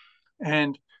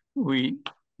 And we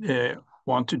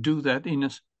want to do that in a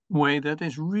way that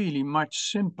is really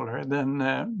much simpler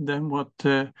than what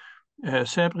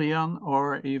Sebrian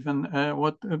or even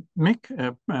what Mick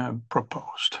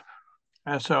proposed.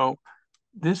 So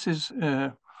this is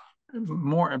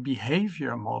more a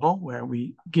behavior model where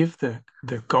we give the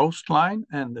coastline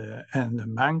and the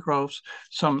mangroves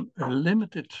some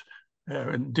limited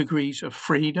degrees of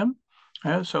freedom,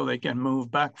 so they can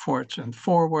move backwards and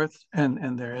forwards,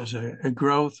 and there is a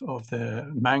growth of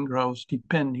the mangroves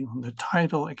depending on the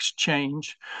tidal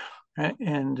exchange,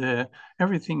 and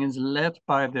everything is led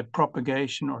by the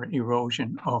propagation or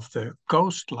erosion of the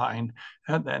coastline,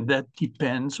 and that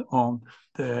depends on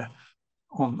the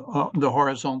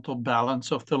horizontal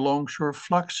balance of the longshore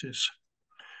fluxes.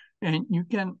 And you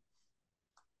can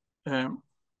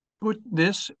put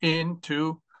this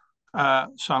into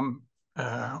some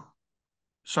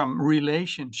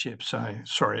relationships.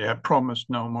 Sorry, I promised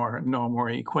no more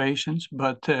equations,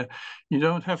 but you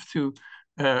don't have to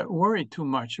worry too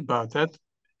much about that.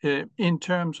 In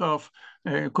terms of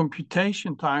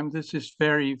computation time, this is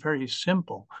very, very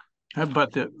simple.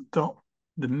 But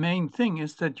the main thing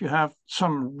is that you have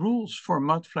some rules for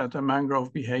mudflat and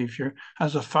mangrove behavior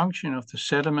as a function of the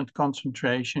sediment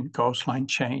concentration, coastline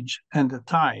change, and the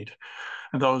tide.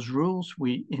 And those rules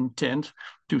we intend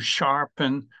to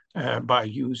sharpen by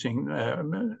using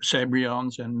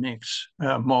Sebrian's and Mick's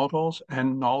models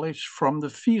and knowledge from the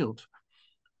field.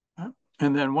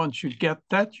 And then once you get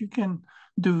that, you can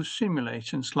do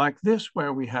simulations like this,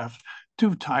 where we have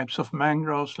two types of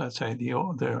mangroves, let's say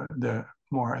the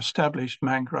more established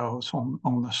mangroves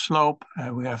on the slope.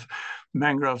 We have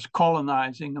mangroves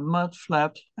colonizing a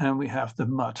mudflat, and we have the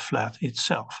mudflat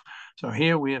itself. So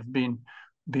here we have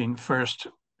been first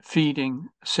feeding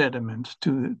sediment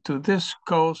to this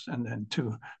coast and then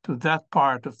to that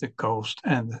part of the coast.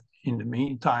 And in the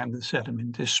meantime, the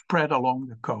sediment is spread along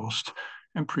the coast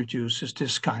and produces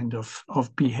this kind of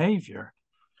behavior.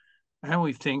 And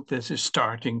we think this is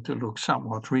starting to look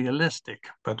somewhat realistic,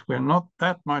 but we're not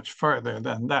that much further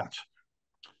than that.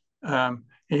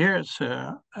 Here's,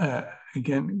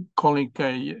 again, colleague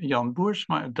Jan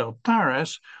Boersma at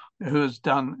Deltares, who has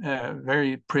done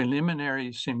very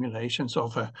preliminary simulations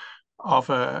of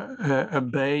a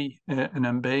bay, an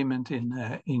embayment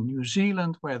in New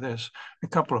Zealand, where there's a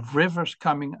couple of rivers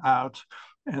coming out,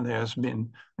 and there's been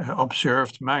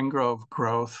observed mangrove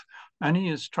growth. And he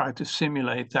has tried to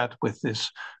simulate that with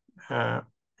this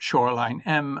shoreline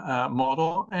M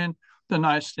model. And the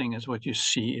nice thing is what you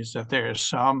see is that there is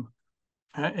some,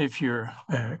 if you're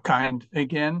kind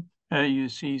again, you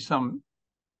see some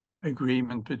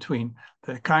agreement between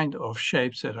the kind of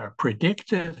shapes that are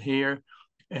predicted here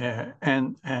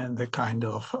and the kind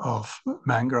of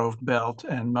mangrove belt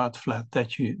and mudflat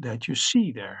that you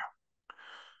see there.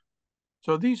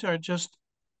 So these are just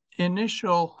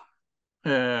initial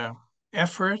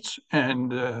efforts,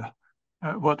 and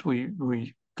what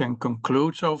we can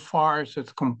conclude so far is that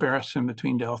the comparison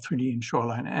between Delft 3D and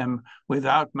Shoreline M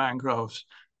without mangroves,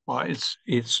 well,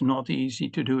 it's not easy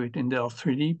to do it in Delft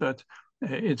 3D, but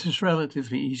it is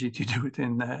relatively easy to do it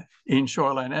in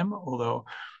Shoreline M, although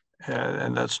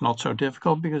and that's not so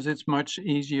difficult because it's much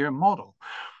easier model.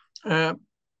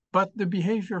 But the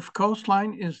behavior of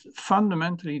coastline is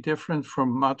fundamentally different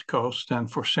from mud coast than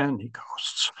for sandy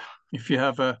coasts. If you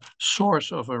have a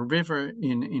source of a river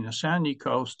in a sandy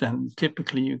coast, then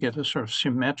typically you get a sort of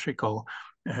symmetrical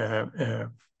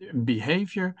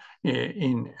behavior.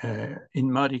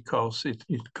 In muddy coasts,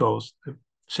 the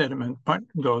sediment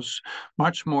goes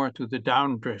much more to the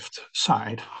downdrift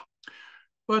side.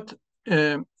 But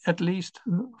at least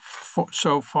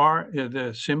so far,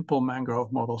 the simple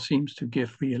mangrove model seems to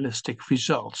give realistic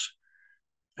results.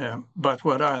 But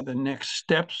what are the next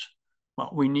steps?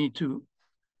 Well, we need to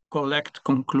collect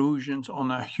conclusions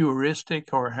on a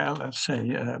heuristic or, let's say,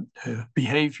 a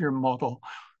behavior model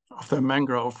of the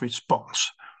mangrove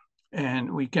response.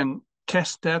 And we can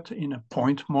test that in a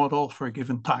point model for a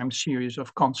given time series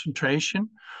of concentration.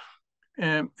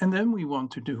 And then we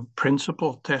want to do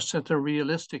principal tests at a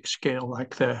realistic scale,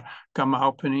 like the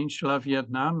Camao Peninsula,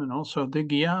 Vietnam, and also the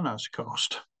Guiana's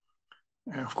coast.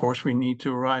 Of course, we need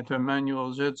to write the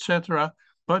manuals, etc.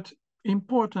 But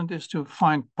important is to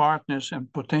find partners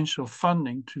and potential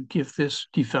funding to give this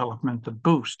development a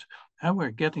boost. And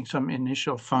we're getting some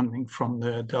initial funding from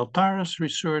the Deltares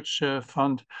Research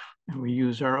Fund, and we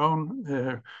use our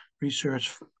own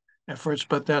research efforts,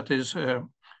 but that is,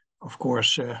 of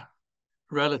course,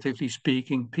 relatively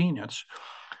speaking, peanuts.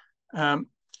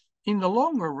 In the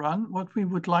longer run, what we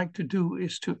would like to do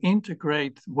is to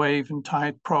integrate wave and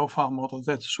tide profile model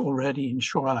that's already in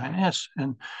Shoreline S,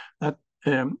 and that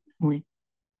we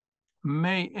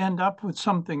may end up with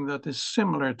something that is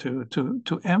similar to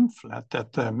M-flat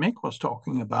that Mick was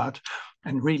talking about,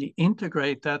 and really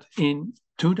integrate that in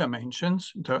 2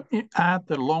 dimensions, to add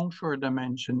the longshore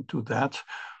dimension to that.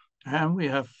 And we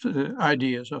have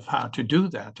ideas of how to do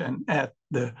that and add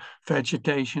the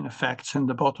vegetation effects and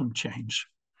the bottom change.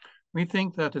 We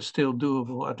think that is still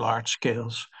doable at large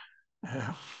scales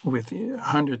with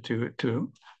 100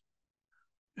 to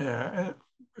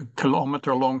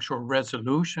kilometer longshore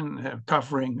resolution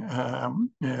covering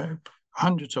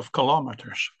hundreds of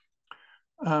kilometers.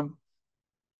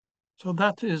 So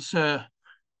that is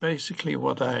basically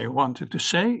what I wanted to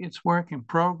say. It's work in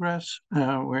progress.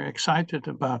 We're excited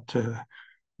about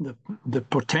the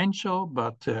potential,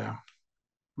 but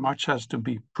much has to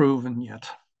be proven yet.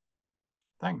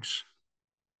 Thanks.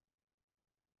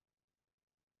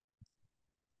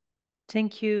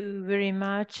 Thank you very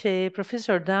much,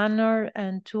 Professor Dano,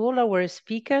 and to all our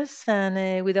speakers.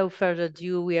 And without further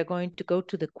ado, we are going to go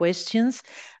to the questions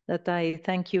that I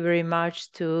thank you very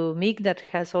much to Mick, that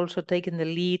has also taken the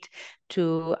lead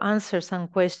to answer some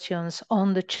questions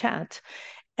on the chat.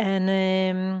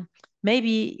 And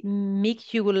maybe,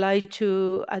 Mick, you would like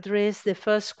to address the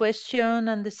first question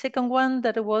and the second one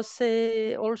that was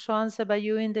also answered by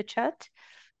you in the chat?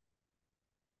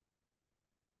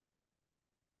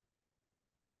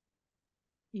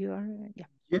 You are, yeah.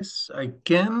 Yes, I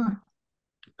can,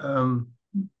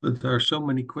 but there are so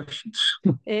many questions.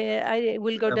 I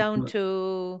will go down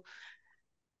to.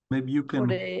 Maybe you can.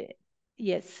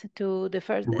 Yes, to the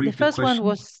first. The first one question.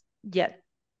 was, yeah.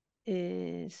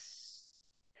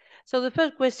 So the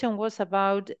first question was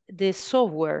about the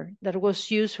software that was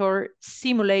used for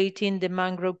simulating the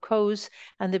mangrove coast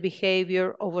and the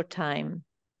behavior over time.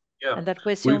 Yeah, and that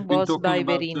question was by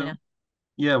Verena.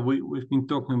 Yeah, we've been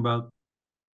talking about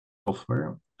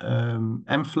software.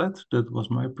 M-flat, that was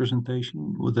my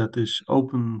presentation. That is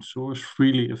open source,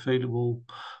 freely available,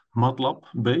 MATLAB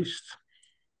based.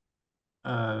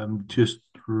 Just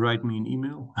write me an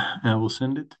email and I will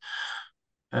send it.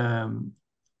 And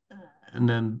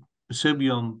then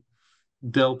Sebrian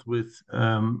dealt with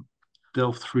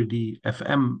Delft 3D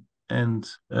FM and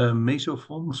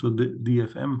Mesofon, so the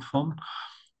DFM font.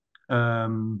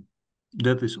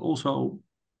 That is also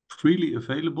freely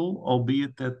available,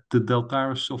 albeit that the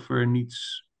Deltares software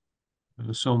needs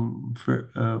some,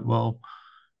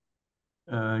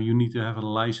 you need to have a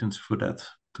license for that.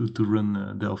 to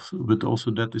run Delft. But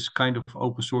also that is kind of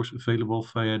open source, available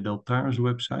via Delta's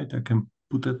website. I can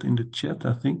put that in the chat,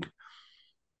 I think.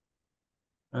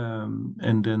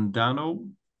 And then Dano,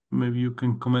 maybe you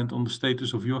can comment on the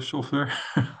status of your software.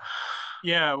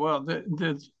 Yeah, well,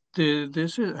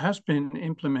 this has been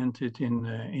implemented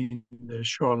in the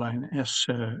Shoreline S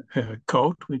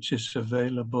code, which is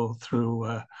available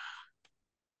through.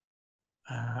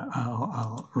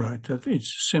 I'll write that.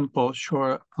 It's simple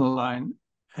shoreline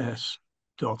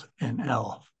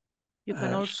s.nl. You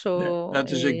can also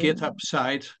that is a GitHub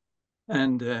site,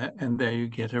 and there you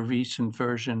get a recent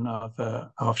version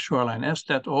of Shoreline S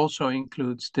that also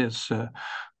includes this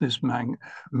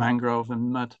mangrove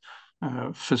and mud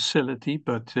facility,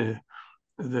 but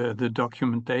the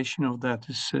documentation of that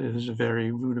is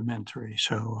very rudimentary.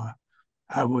 So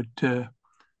I would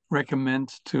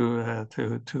recommend to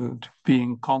be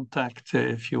in contact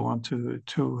if you want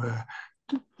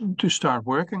to start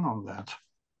working on that.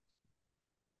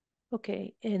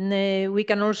 Okay, and we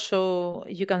can also,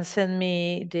 you can send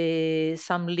me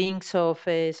some links of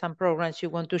some programs you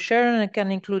want to share, and I can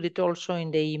include it also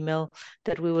in the email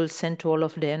that we will send to all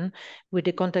of them with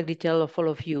the contact detail of all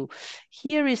of you.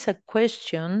 Here is a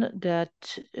question that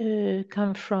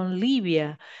comes from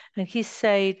Libya, and he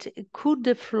said, could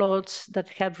the floods that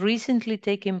have recently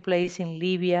taken place in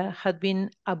Libya have been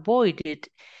avoided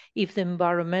if the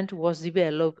environment was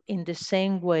developed in the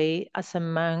same way as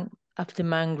of the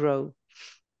mangrove?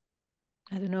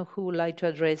 I don't know who would like to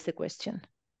address the question,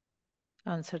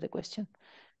 answer the question.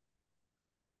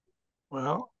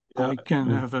 Well, I can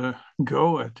have a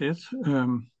go at it.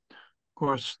 Of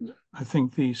course, I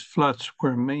think these floods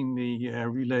were mainly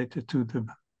related to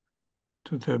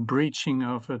the breaching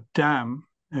of a dam,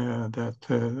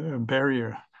 a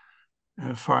barrier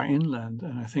far inland,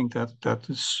 and I think that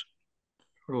is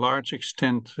to a large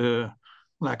extent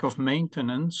lack of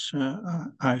maintenance,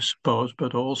 I suppose,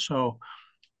 but also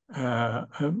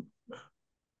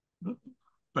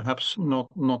perhaps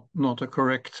not a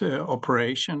correct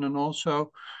operation, and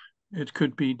also it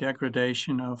could be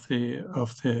degradation of the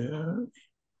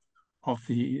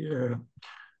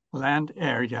land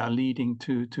area, leading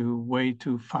to way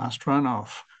too fast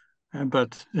runoff.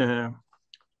 But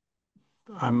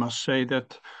I must say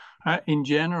that in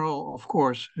general, of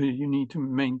course, you need to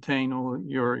maintain all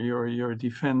your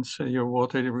defense, your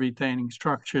water retaining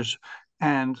structures,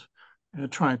 and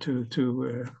try to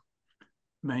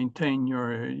maintain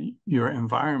your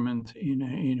environment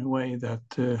in a way that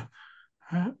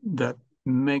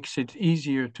makes it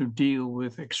easier to deal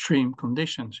with extreme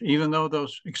conditions, even though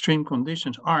those extreme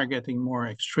conditions are getting more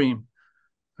extreme,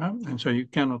 and so you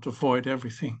cannot avoid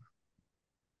everything.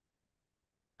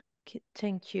 Okay,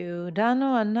 thank you,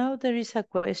 Dano. And now there is a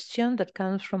question that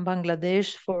comes from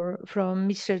Bangladesh from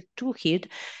Mr. Tuhid,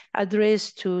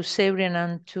 addressed to Sebrian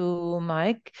and to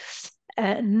Mike.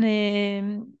 And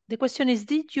the question is,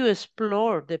 did you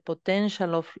explore the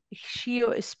potential of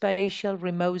geospatial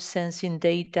remote sensing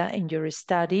data in your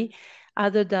study,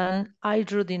 other than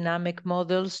hydrodynamic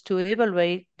models, to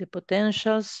evaluate the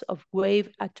potentials of wave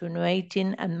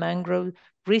attenuating and mangrove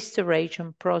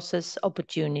restoration process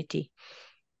opportunity?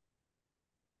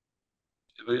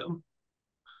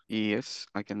 Yes,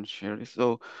 I can share this.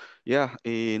 So, yeah,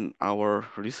 in our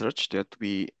research that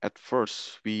at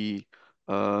first we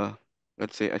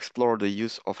let's say explore the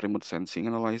use of remote sensing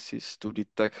analysis to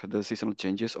detect the seasonal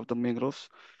changes of the mangroves,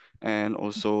 and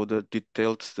also the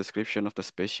detailed description of the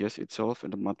species itself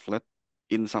in the mudflat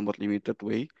in somewhat limited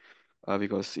way.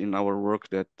 Because in our work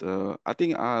that I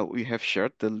think we have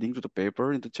shared the link to the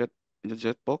paper in the chat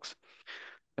box.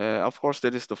 Of course,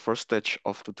 that is the first stage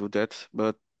of to do that,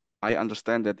 but I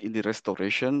understand that in the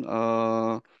restoration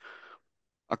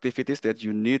activities that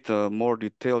you need a more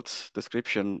detailed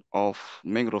description of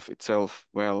mangrove itself.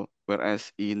 Well,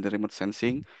 whereas in the remote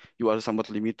sensing, you are somewhat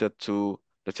limited to,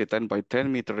 let's say, 10 by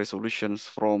 10 meter resolutions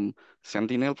from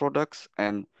Sentinel products,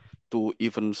 and to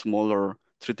even smaller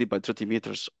 30 by 30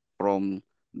 meters from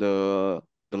the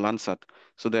Landsat.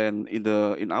 So then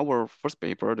in our first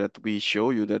paper that we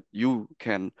show you that you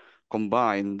can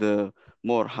combine the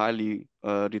more highly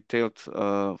detailed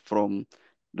from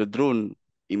the drone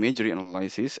imagery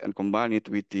analysis and combine it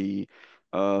with the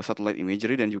satellite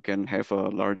imagery, then you can have a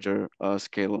larger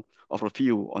scale of a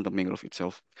view on the mangrove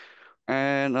itself.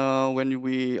 And when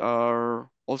we are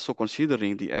also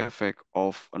considering the effect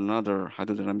of another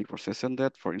hydrodynamic process on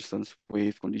that, for instance,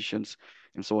 wave conditions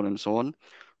and so on and so on.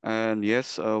 And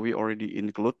yes, we already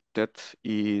include that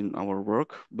in our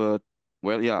work, but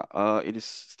well, yeah, it is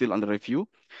still under review.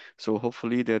 So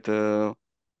hopefully that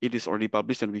it is already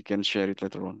published and we can share it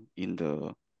later on in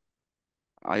the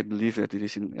I believe that it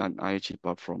is in an IHE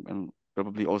platform and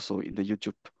probably also in the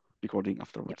YouTube recording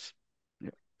afterwards.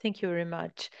 Yeah. Thank you very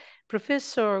much.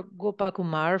 Professor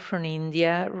Gopakumar from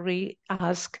India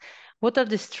asked, what are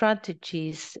the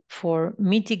strategies for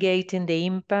mitigating the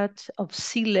impact of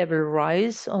sea level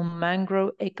rise on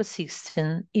mangrove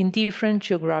ecosystem in different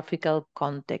geographical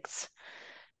contexts?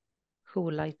 Who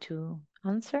would like to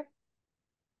answer?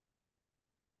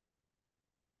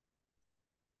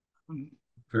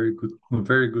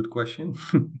 Very good question.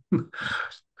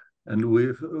 And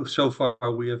so far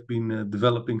we have been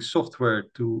developing software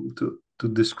to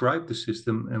describe the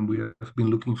system, and we have been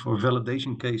looking for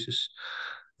validation cases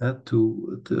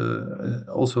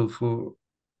also for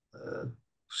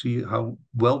see how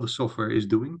well the software is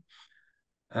doing.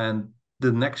 And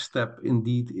the next step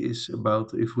indeed is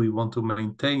about if we want to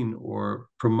maintain or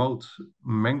promote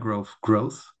mangrove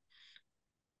growth,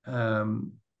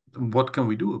 what can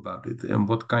we do about it, and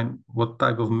what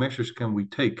type of measures can we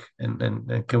take,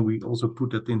 and can we also put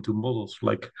that into models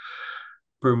like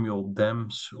permeable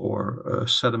dams or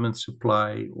sediment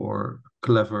supply or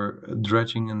clever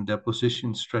dredging and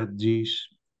deposition strategies,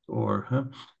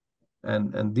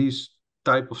 and these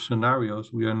type of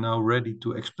scenarios we are now ready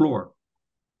to explore.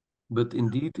 But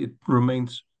indeed, it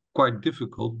remains quite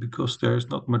difficult because there is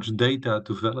not much data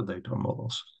to validate our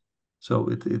models. So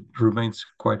it remains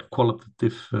quite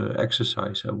qualitative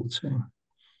exercise, I would say.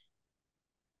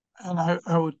 And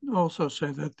I would also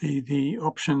say that the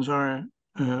options are,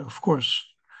 of course,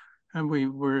 and we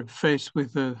were faced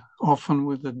with often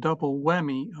with a double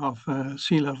whammy of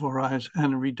sea level rise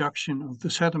and a reduction of the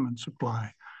sediment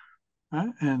supply,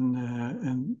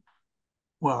 and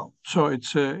well, so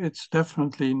it's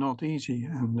definitely not easy,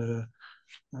 and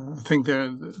I think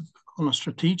on a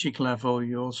strategic level,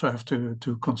 you also have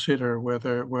to consider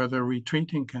whether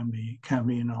retreating can be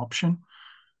an option,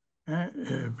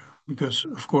 because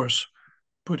of course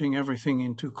putting everything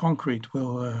into concrete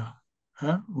will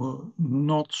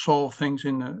not solve things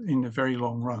in the very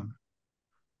long run.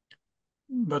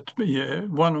 But yeah,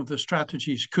 one of the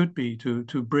strategies could be to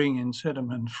bring in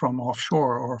sediment from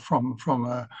offshore or from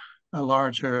a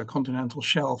larger continental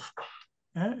shelf,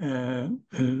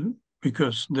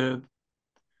 because the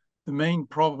main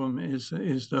problem is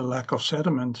the lack of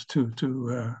sediment to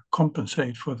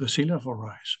compensate for the sea level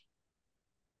rise.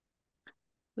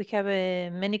 We have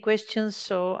many questions,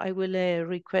 so I will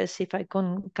request if I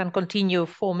can continue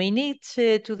 4 minutes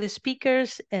to the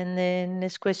speakers. And the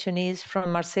next question is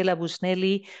from Marcela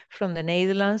Busnelli from the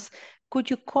Netherlands. Could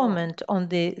you comment on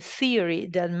the theory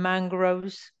that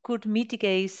mangroves could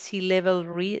mitigate sea level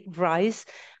rise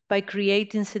by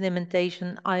creating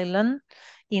sedimentation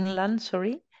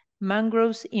inland,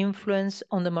 mangroves' influence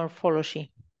on the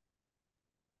morphology?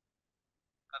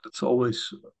 That's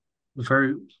always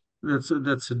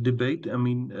that's a debate. I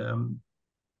mean,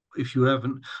 if you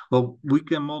haven't, well, we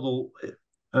can model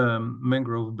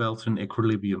mangrove belts in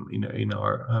equilibrium in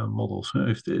our models.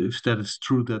 If that is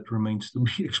true, that remains to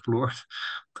be explored.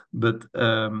 But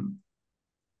there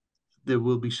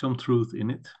will be some truth in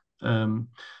it.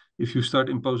 If you start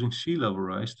imposing sea level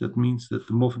rise, that means that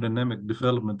the morphodynamic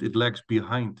development, it lags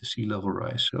behind the sea level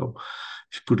rise. So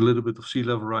if you put a little bit of sea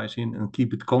level rise in and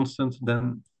keep it constant,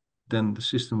 then the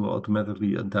system will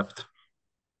automatically adapt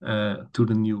to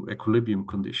the new equilibrium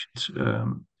conditions.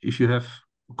 If you have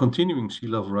continuing sea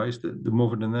level rise, the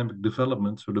morphodynamic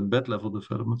development, so the bed level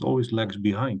development, always lags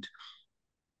behind.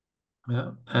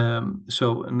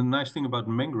 So, and the nice thing about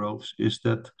mangroves is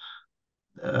that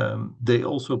they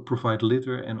also provide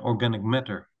litter and organic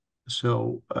matter.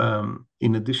 So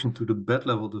in addition to the bed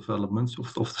level developments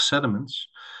of the sediments,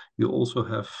 you also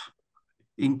have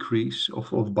increase of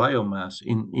biomass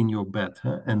in your bed,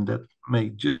 and that may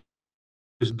just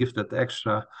give that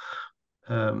extra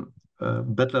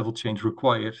bed level change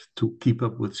required to keep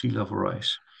up with sea level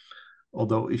rise.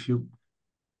 Although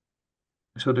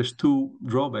so there's two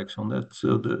drawbacks on that.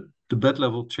 So the bed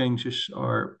level changes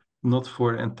are not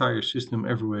for the entire system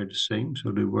everywhere the same.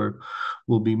 So they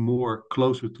will be more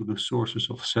closer to the sources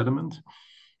of sediment,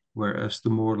 whereas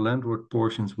the more landward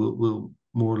portions will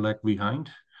more lag behind.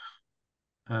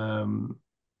 And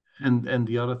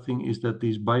the other thing is that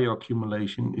this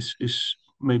bioaccumulation is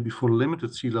maybe for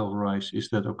limited sea level rise, is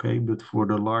that okay? But for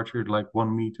the larger, like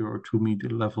 1 meter or 2 meter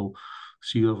level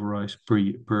sea level rise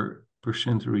per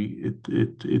century,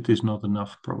 it is not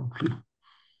enough probably.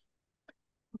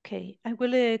 Okay, I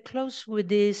will close with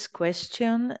this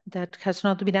question that has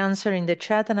not been answered in the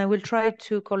chat, and I will try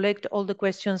to collect all the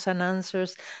questions and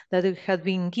answers that have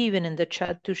been given in the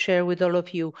chat to share with all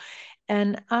of you.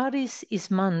 And Aris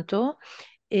Ismanto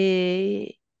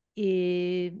is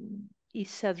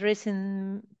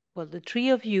addressing well, the three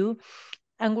of you,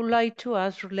 and would like to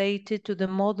ask, related to the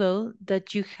model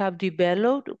that you have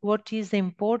developed, what is the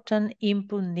important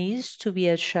input needs to be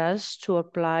adjusted to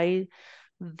apply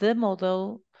the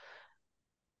model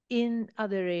in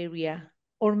other area,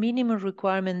 or minimum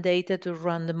requirement data to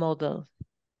run the model?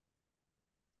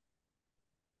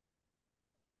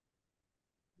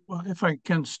 Well, if I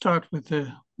can start with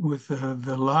the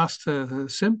last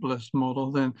simplest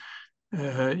model, then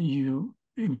you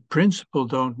in principle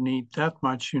don't need that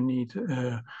much. You need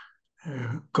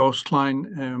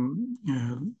coastline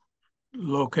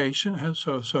location.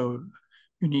 So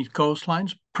you need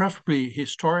coastlines, preferably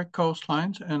historic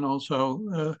coastlines, and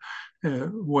also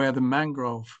where the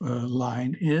mangrove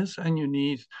line is, and you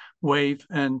need wave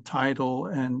and tidal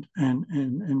and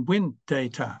wind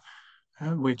data,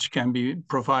 which can be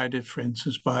provided, for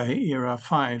instance, by ERA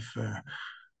 5.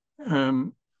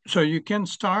 So you can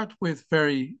start with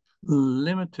very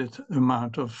limited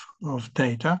amount of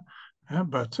data,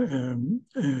 but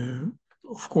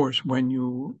of course, when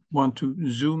you want to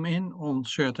zoom in on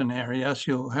certain areas,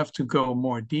 you'll have to go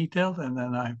more detailed, and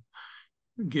then I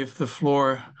give the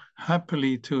floor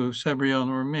happily to Sebrian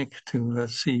or Mick to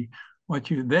see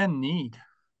what you then need.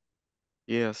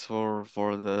 Yes, for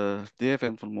the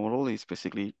DFM model is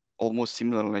basically almost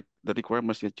similar like the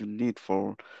requirements that you need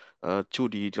for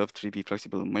 2D Delft 3D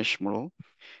flexible mesh model.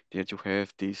 That you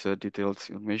have this detailed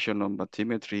information on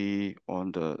bathymetry,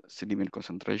 on the sediment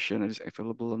concentration that is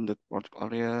available on that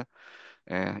particular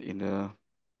area, in the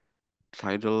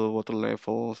tidal water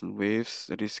levels and waves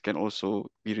that is can also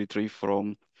be retrieved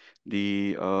from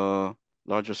the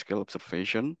larger scale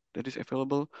observation that is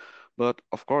available. But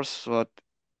of course, I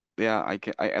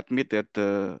admit that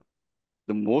the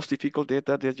most difficult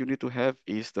data that you need to have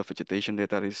is the vegetation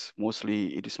data.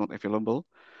 It is not available,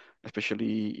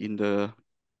 especially in the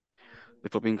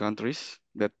developing countries,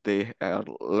 that they are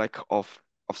lack of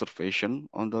observation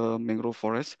on the mangrove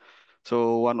forest.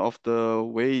 So one of the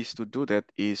ways to do that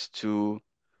is to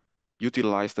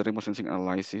utilize the remote sensing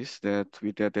analysis, that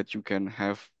with that you can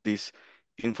have this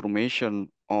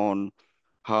information on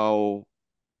how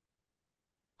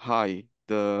high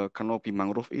the canopy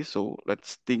mangrove is. So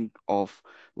let's think of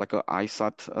like a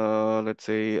ISAT, let's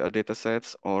say a data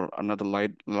sets, or another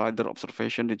LiDAR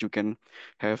observation that you can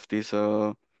have this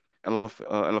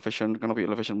canopy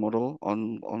elevation model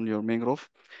on your mangrove.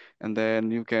 And then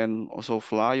you can also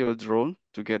fly your drone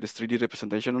to get this 3D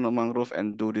representation on a mangrove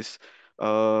and do this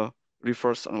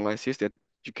reverse analysis, that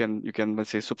you can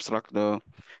let's say subtract the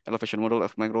elevation model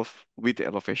of mangrove with the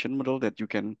elevation model, that you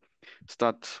can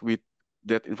start with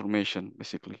that information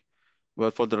basically.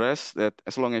 But for the rest, that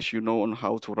as long as you know on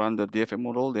how to run the DFM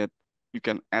model, that you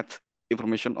can add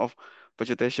information of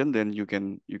vegetation, then you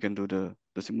can do the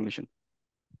simulation.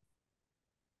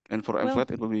 And for Well,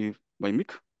 mFlat, it will be by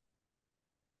Mick,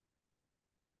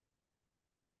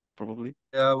 probably.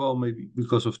 Yeah, well, maybe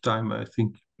because of time, I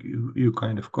think you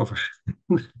kind of covered.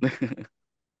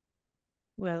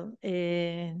 well,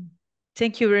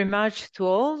 thank you very much to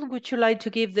all. Would you like to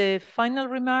give the final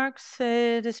remarks,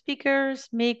 the speakers,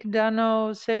 Mick,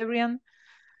 Dano, Sebrian?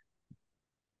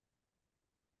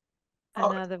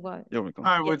 Another one. You're welcome.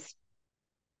 I would, Yes.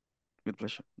 With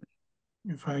pleasure.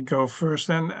 if I go first,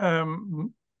 then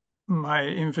my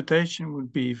invitation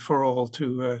would be for all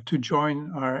to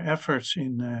join our efforts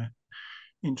in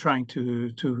trying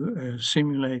to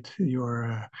simulate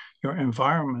your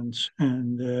environments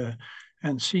and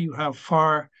see how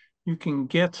far you can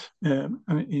get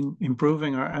in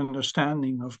improving our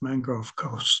understanding of mangrove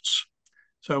coasts.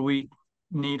 So we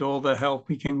need all the help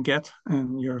we can get,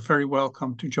 and you're very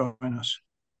welcome to join us.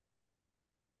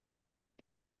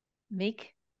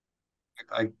 Mick?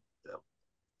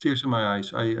 Tears in my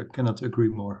eyes. I cannot agree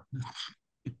more.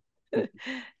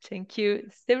 Thank you.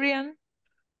 Sebrian?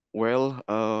 Well,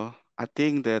 I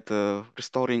think that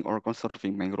restoring or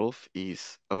conserving mangrove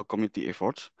is a community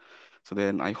effort. So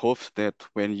then I hope that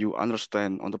when you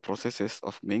understand on the processes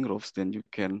of mangroves, then you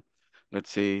can, let's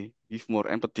say, give more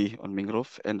empathy on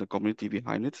mangrove and the community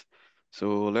behind it.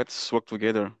 So let's work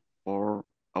together for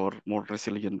our more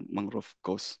resilient mangrove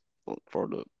coast, for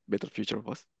the better future of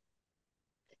us.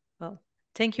 Well,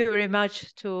 thank you very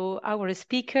much to our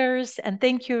speakers, and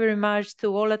thank you very much to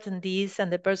all attendees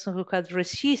and the person who has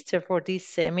registered for this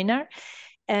seminar.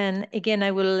 And again,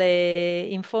 I will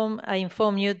inform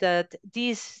you that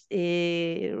this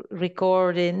the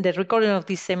recording of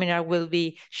this seminar will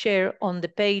be shared on the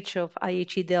page of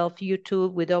IHE Delft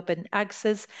YouTube with open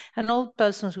access, and all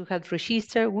persons who have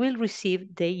registered will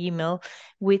receive the email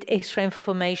with extra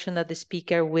information that the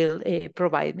speaker will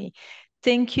provide me.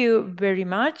 Thank you very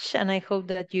much, and I hope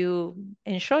that you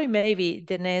enjoy maybe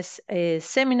the next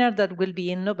seminar that will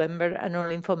be in November, and all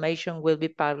information will be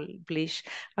published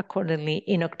accordingly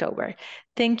in October.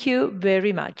 Thank you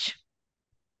very much.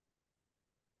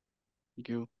 Thank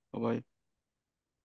you. Bye-bye.